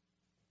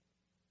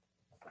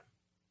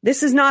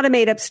 This is not a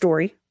made-up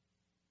story.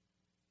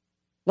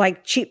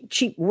 Like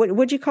cheap.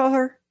 What'd you call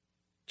her?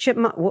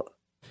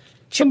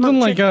 Something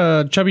like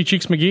Chubby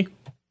Cheeks McGee.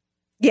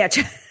 Yeah.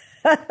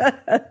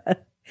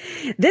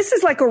 This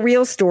is like a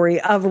real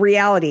story of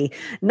reality,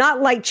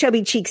 not like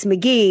Chubby Cheeks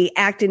McGee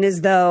acting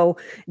as though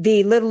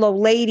the little old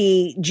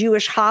lady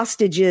Jewish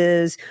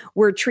hostages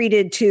were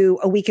treated to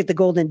a week at the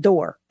Golden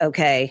Door.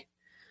 Okay.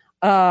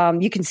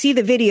 You can see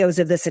the videos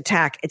of this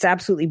attack. It's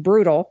absolutely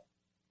brutal.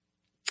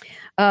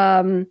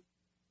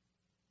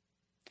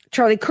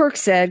 Charlie Kirk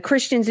said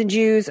Christians and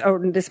Jews,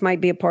 this might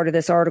be a part of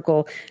this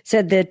article,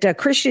 said that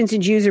Christians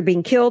and Jews are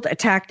being killed,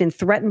 attacked, and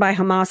threatened by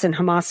Hamas and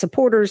Hamas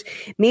supporters.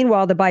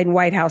 Meanwhile, the Biden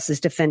White House is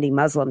defending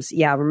Muslims.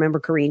 Yeah, remember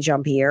Karine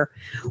Jean-Pierre.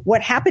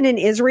 What happened in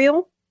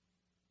Israel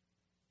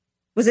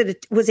was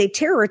a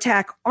terror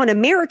attack on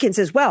Americans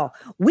as well.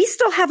 We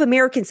still have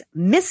Americans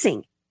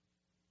missing.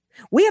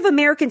 We have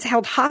Americans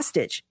held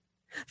hostage.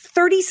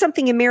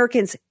 30-something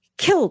Americans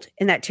killed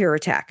in that terror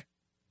attack.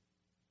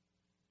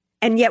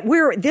 And yet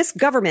this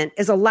government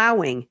is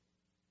allowing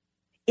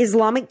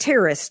Islamic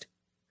terrorists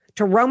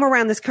to roam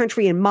around this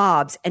country in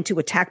mobs and to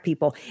attack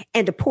people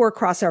and to pour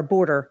across our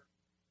border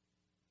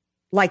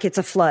like it's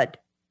a flood.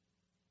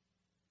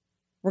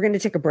 We're going to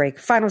take a break.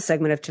 Final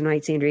segment of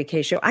tonight's Andrea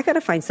Kaye Show. I got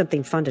to find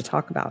something fun to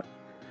talk about.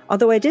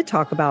 Although I did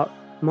talk about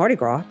Mardi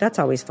Gras. That's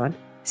always fun.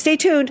 Stay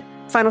tuned.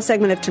 Final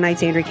segment of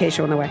tonight's Andrea Kaye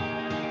Show on the way.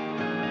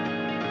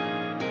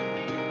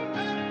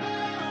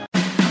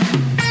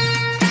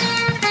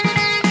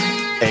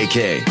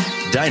 AK,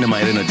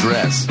 Dynamite in a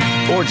Dress,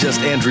 or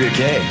just Andrea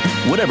Kaye,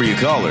 whatever you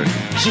call her.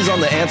 She's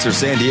on The Answer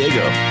San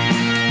Diego.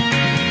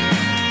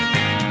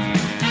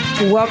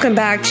 Welcome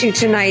back to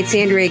tonight's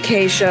Andrea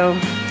Kaye Show.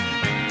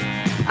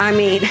 I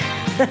mean,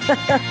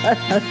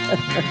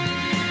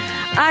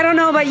 I don't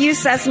know about you,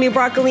 Sesame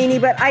Broccolini,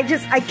 but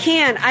I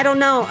can't. I don't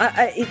know.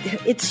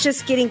 It's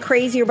just getting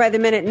crazier by the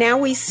minute. Now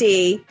we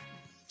see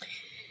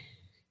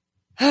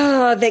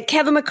that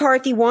Kevin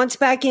McCarthy wants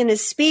back in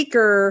as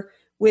speaker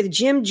with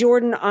Jim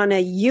Jordan on a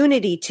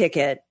unity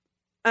ticket.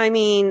 I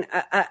mean,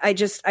 I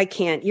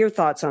can't. Your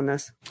thoughts on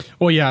this?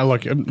 Well, yeah,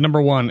 look,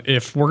 number one,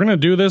 if we're going to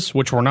do this,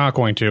 which we're not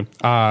going to,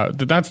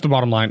 that's the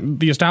bottom line.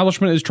 The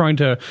establishment is trying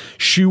to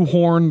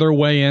shoehorn their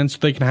way in so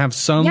they can have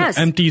some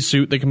empty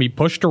suit that can be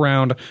pushed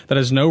around that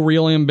has no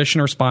real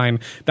ambition or spine.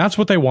 That's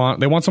what they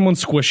want. They want someone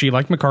squishy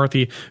like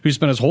McCarthy, who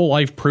spent his whole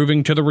life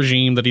proving to the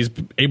regime that he's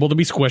able to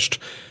be squished.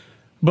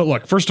 But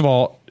look, first of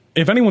all,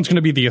 if anyone's going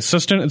to be the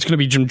assistant, it's going to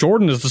be Jim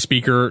Jordan as the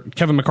speaker,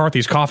 Kevin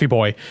McCarthy's coffee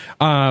boy,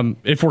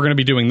 if we're going to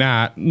be doing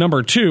that.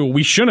 Number two,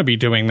 we shouldn't be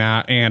doing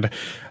that. And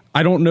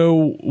I don't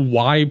know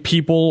why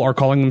people are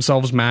calling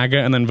themselves MAGA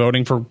and then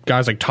voting for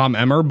guys like Tom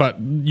Emmer, but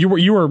you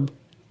were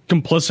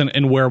complicit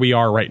in where we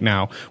are right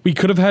now. We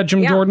could have had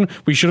Jim Jordan.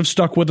 We should have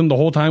stuck with him the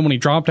whole time when he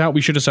dropped out.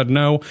 We should have said,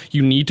 no,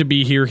 you need to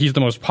be here. He's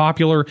the most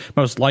popular,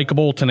 most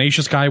likable,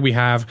 tenacious guy we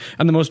have,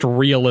 and the most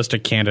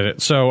realistic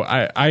candidate. So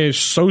I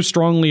so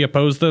strongly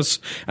oppose this,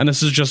 and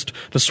this is just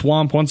the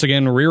swamp once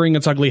again rearing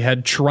its ugly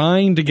head,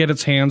 trying to get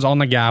its hands on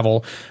the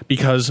gavel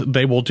because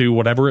they will do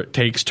whatever it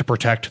takes to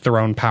protect their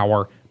own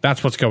power.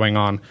 That's what's going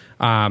on.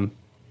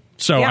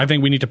 So I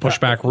think we need to push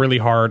back really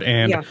hard,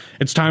 and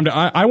it's time to.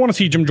 I want to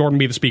see Jim Jordan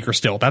be the speaker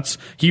still.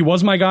 He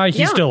was my guy.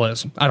 He still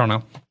is. I don't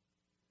know.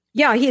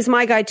 Yeah, he's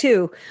my guy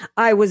too.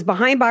 I was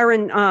behind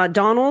Byron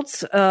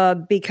Donalds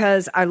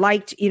because I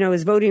liked,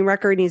 his voting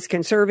record. He's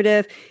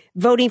conservative.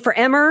 Voting for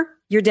Emmer,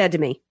 you're dead to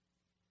me.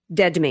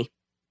 Dead to me.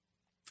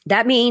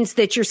 That means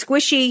that you're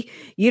squishy.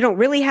 You don't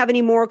really have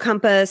any moral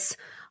compass.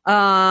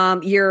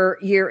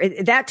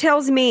 That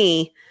tells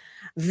me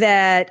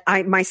that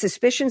my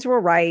suspicions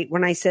were right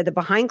when I said that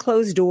behind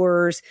closed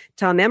doors,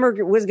 Tom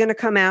Emmer was going to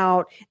come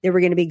out. They were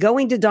going to be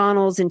going to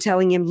Donalds and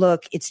telling him,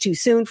 look, it's too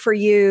soon for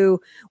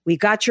you. We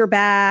got your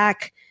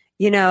back.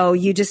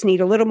 You just need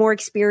a little more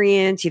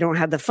experience. You don't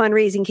have the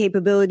fundraising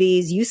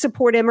capabilities. You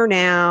support Emmer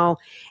now.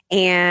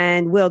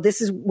 And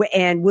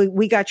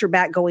we got your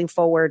back going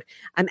forward.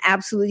 I'm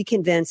absolutely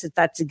convinced that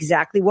that's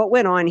exactly what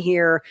went on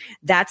here.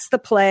 That's the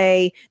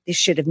play. This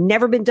should have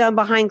never been done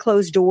behind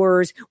closed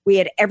doors. We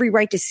had every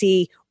right to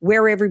see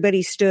where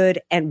everybody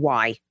stood and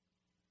why.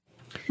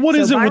 What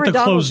is it with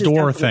the closed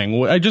door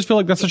thing? I just feel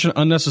like that's such an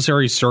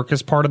unnecessary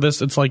circus part of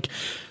this. It's like,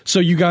 so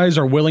you guys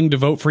are willing to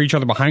vote for each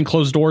other behind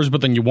closed doors,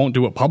 but then you won't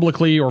do it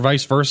publicly or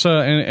vice versa.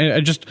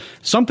 And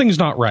something's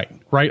not right?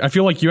 I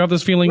feel like you have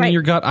this feeling in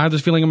your gut. I have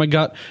this feeling in my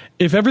gut.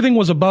 If everything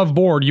was above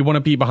board, you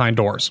wouldn't be behind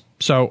doors.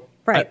 So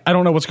I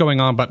don't know what's going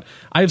on, but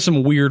I have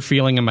some weird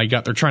feeling in my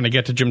gut. They're trying to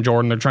get to Jim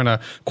Jordan. They're trying to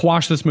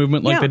quash this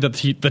movement like they did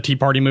the Tea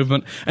Party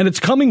movement. And it's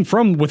coming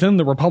from within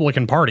the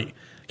Republican Party.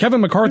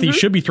 Kevin McCarthy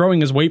should be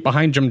throwing his weight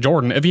behind Jim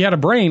Jordan. If he had a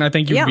brain, I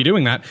think he would be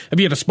doing that. If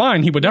he had a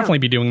spine, he would definitely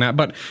be doing that.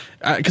 But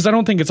because I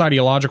don't think it's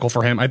ideological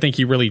for him, I think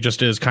he really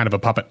just is kind of a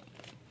puppet.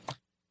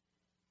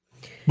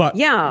 But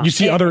you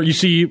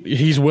see,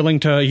 he's not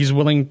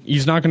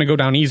going to go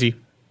down easy.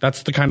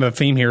 That's the kind of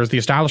theme here. Is the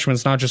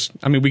establishment's not just.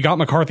 I mean, we got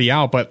McCarthy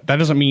out, but that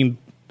doesn't mean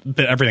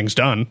that everything's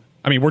done.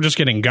 I mean, we're just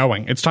getting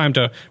going. It's time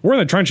to. We're in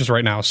the trenches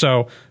right now,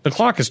 so the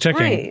clock is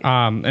ticking.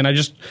 And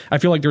I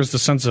feel like there's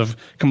this sense of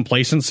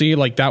complacency,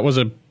 like that was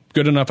a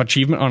good enough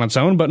achievement on its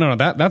own. But no,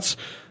 that's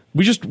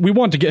we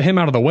want to get him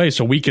out of the way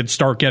so we could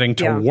start getting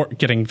to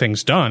getting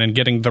things done and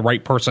getting the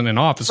right person in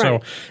office. So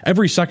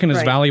every second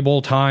is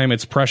valuable time.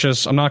 It's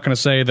precious. I'm not going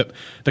to say that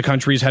the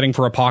country's heading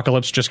for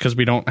apocalypse just because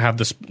we don't have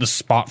this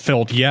spot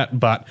filled yet,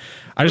 but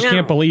I just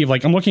can't believe,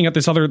 like, I'm looking at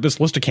this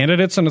list of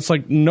candidates, and it's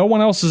like no one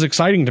else is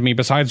exciting to me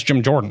besides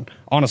Jim Jordan.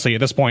 Honestly, at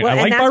this point, I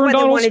like Byron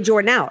Donalds. They wanted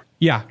Jordan out.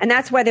 Yeah, and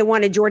that's why they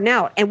wanted Jordan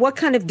out. And what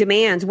kind of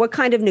demands, what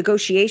kind of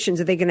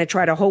negotiations are they going to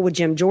try to hold with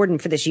Jim Jordan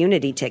for this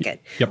unity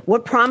ticket? Yep.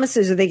 What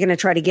promises are they going to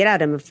try to get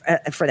at him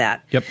for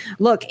that? Yep.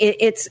 Look,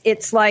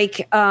 it's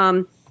like.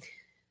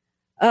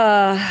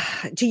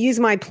 To use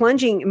my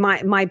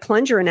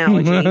plunger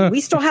analogy,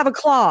 we still have a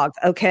clog.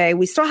 Okay.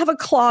 We still have a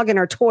clog in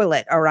our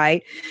toilet. All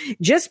right.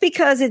 Just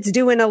because it's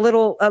doing a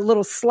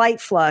little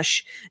slight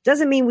flush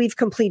doesn't mean we've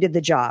completed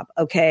the job.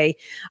 Okay.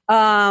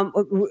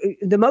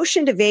 The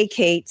motion to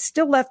vacate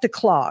still left a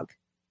clog.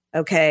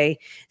 Okay.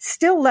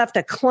 Still left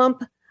a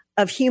clump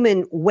of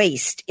human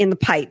waste in the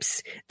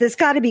pipes that's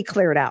got to be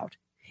cleared out.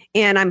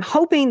 And I'm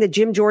hoping that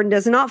Jim Jordan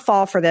does not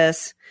fall for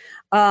this,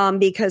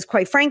 because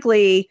quite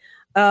frankly,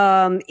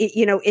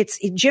 it's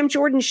Jim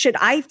Jordan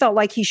I felt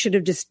like he should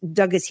have just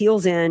dug his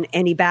heels in,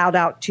 and he bowed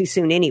out too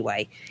soon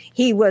anyway.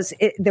 He was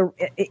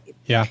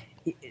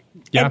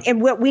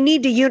And what we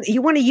need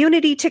you want a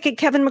unity ticket,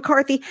 Kevin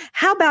McCarthy?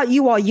 How about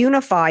you all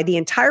unify, the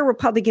entire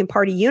Republican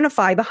Party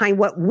unify behind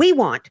what we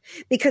want,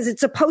 because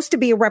it's supposed to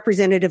be a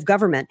representative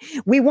government.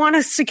 We want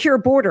a secure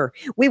border.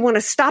 We want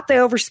to stop the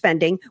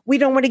overspending. We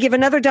don't want to give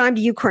another dime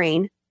to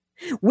Ukraine.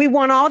 We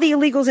want all the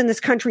illegals in this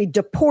country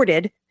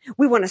deported.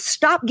 We want to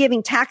stop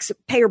giving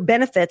taxpayer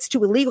benefits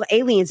to illegal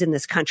aliens in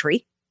this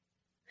country.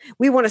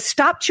 We want to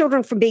stop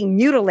children from being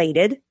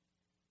mutilated.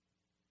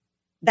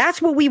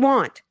 That's what we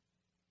want.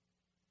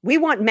 We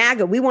want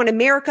MAGA. We want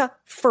America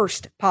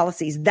first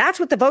policies. That's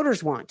what the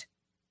voters want.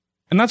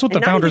 And that's what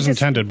the founders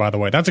intended, by the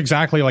way. That's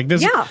exactly like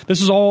this. Yeah.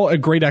 This is all a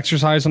great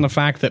exercise in the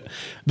fact that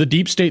the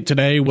deep state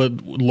today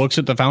looks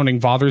at the founding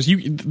fathers.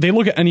 They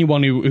look at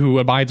anyone who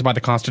abides by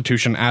the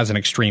Constitution as an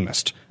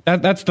extremist.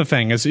 That's the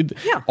thing.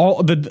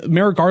 All the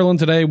Merrick Garland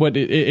today.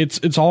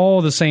 It's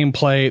all the same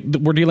play.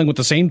 We're dealing with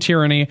the same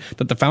tyranny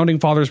that the founding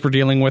fathers were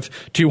dealing with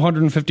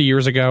 250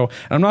 years ago.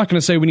 And I'm not going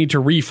to say we need to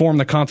reform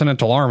the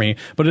Continental Army,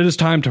 but it is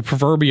time to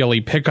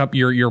proverbially pick up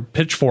your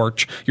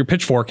pitchfork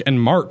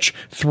and march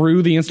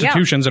through the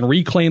institutions and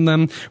reclaim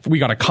them. We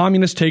got a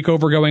communist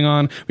takeover going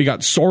on. We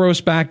got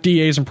Soros-backed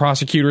DAs and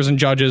prosecutors and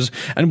judges,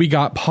 and we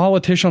got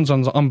politicians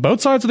on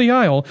both sides of the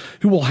aisle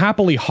who will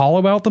happily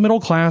hollow out the middle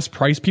class,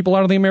 price people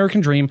out of the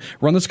American dream,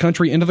 run this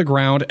country into the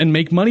ground, and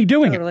make money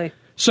doing it.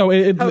 So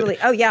totally.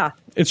 Oh, yeah.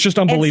 It's just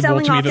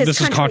unbelievable to me that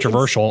this is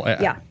controversial.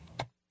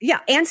 Yeah,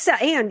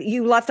 and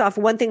you left off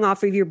one thing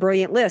off of your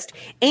brilliant list,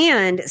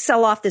 and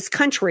sell off this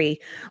country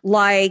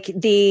like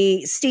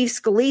the Steve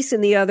Scalise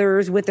and the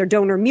others with their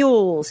donor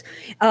mules,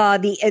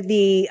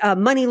 the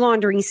money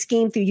laundering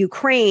scheme through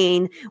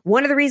Ukraine.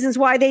 One of the reasons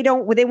why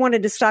they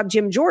wanted to stop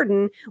Jim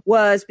Jordan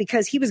was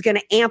because he was going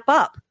to amp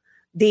up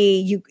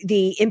the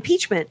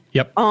impeachment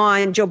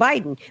on Joe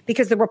Biden,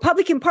 because the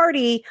Republican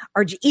Party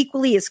are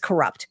equally as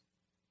corrupt.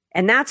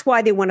 And that's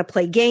why they want to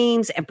play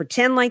games and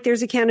pretend like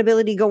there's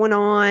accountability going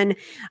on,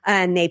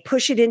 and they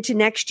push it into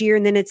next year.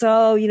 And then it's,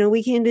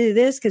 we can't do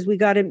this because we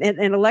got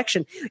an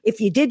election.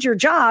 If you did your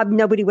job,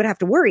 nobody would have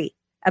to worry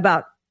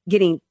about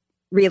getting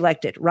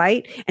reelected,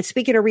 right? And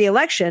speaking of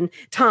reelection,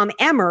 Tom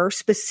Emmer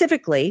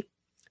specifically,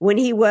 when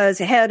he was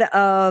head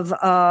of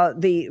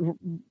the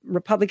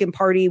Republican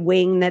Party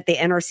wing that the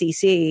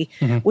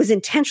NRCC was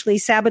intentionally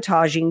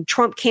sabotaging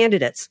Trump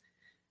candidates.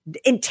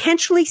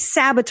 Intentionally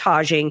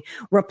sabotaging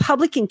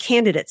Republican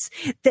candidates.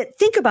 That,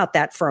 think about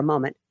that for a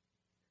moment.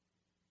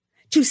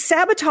 To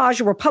sabotage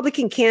a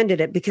Republican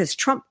candidate because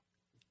Trump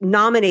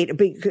endorsed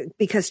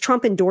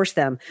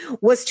them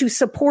was to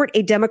support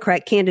a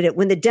Democrat candidate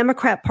when the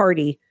Democrat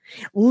Party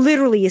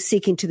literally is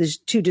seeking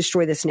to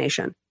destroy this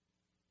nation.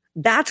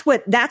 That's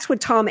what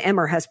Tom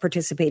Emmer has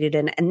participated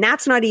in, and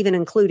that's not even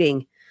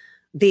including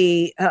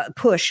the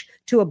push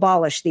to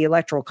abolish the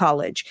Electoral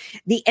College.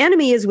 The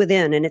enemy is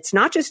within, and it's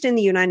not just in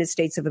the United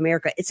States of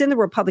America. It's in the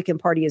Republican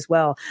Party as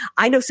well.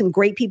 I know some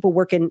great people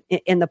working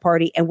in the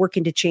party and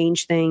working to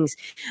change things,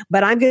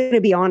 but I'm going to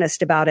be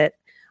honest about it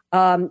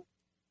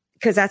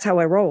because that's how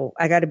I roll.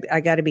 I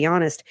got to be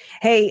honest.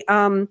 Hey,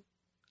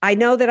 I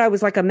know that I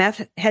was like a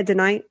meth head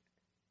tonight,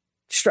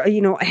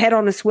 head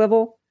on a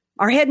swivel.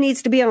 Our head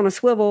needs to be on a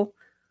swivel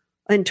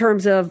in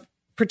terms of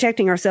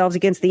protecting ourselves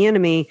against the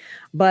enemy,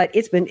 but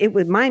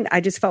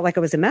I just felt like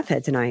I was a meth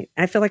head tonight.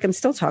 I feel like I'm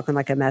still talking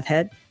like a meth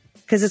head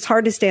because it's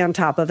hard to stay on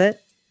top of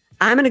it.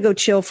 I'm going to go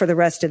chill for the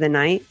rest of the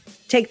night,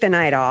 take the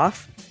night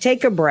off,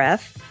 take a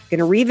breath, going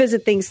to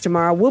revisit things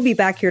tomorrow. We'll be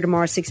back here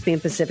tomorrow, 6 p.m.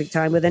 Pacific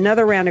time with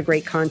another round of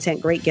great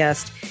content, great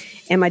guest,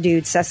 and my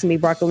dude, Sesame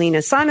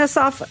Broccolina. Sign us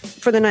off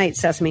for the night,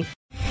 Sesame.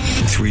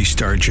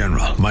 3-star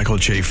General Michael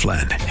J.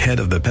 Flynn, head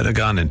of the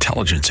Pentagon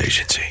Intelligence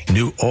Agency,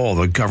 knew all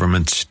the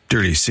government's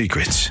dirty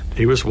secrets.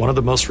 He was one of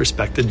the most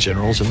respected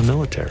generals in the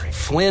military.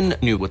 Flynn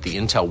knew what the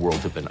intel world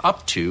had been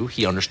up to.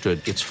 He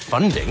understood its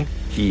funding.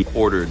 He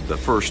ordered the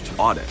first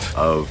audit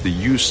of the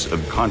use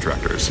of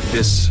contractors.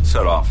 This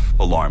set off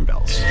alarm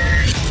bells.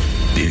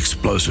 The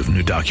explosive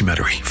new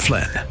documentary,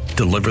 Flynn,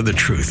 Deliver the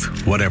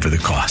Truth, Whatever the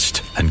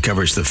Cost,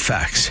 uncovers the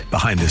facts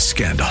behind this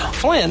scandal.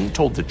 Flynn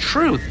told the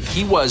truth.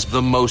 He was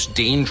the most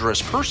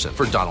dangerous person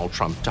for Donald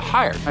Trump to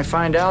hire. I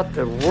find out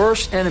the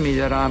worst enemy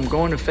that I'm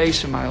going to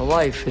face in my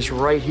life is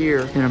right here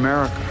in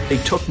America. They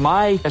took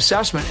my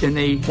assessment and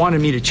they wanted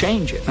me to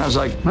change it. And I was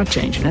like, I'm not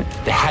changing it.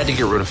 They had to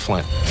get rid of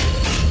Flynn.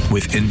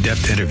 With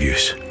in-depth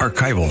interviews,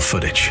 archival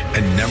footage,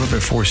 and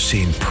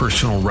never-before-seen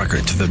personal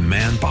records of the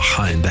man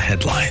behind the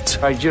headlines.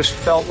 I just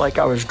felt like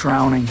I was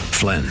drowning.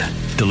 Flynn,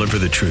 Deliver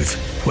the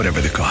Truth, Whatever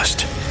the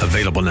Cost.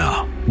 Available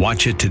now.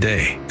 Watch it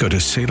today. Go to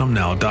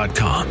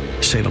salemnow.com.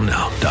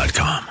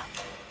 salemnow.com.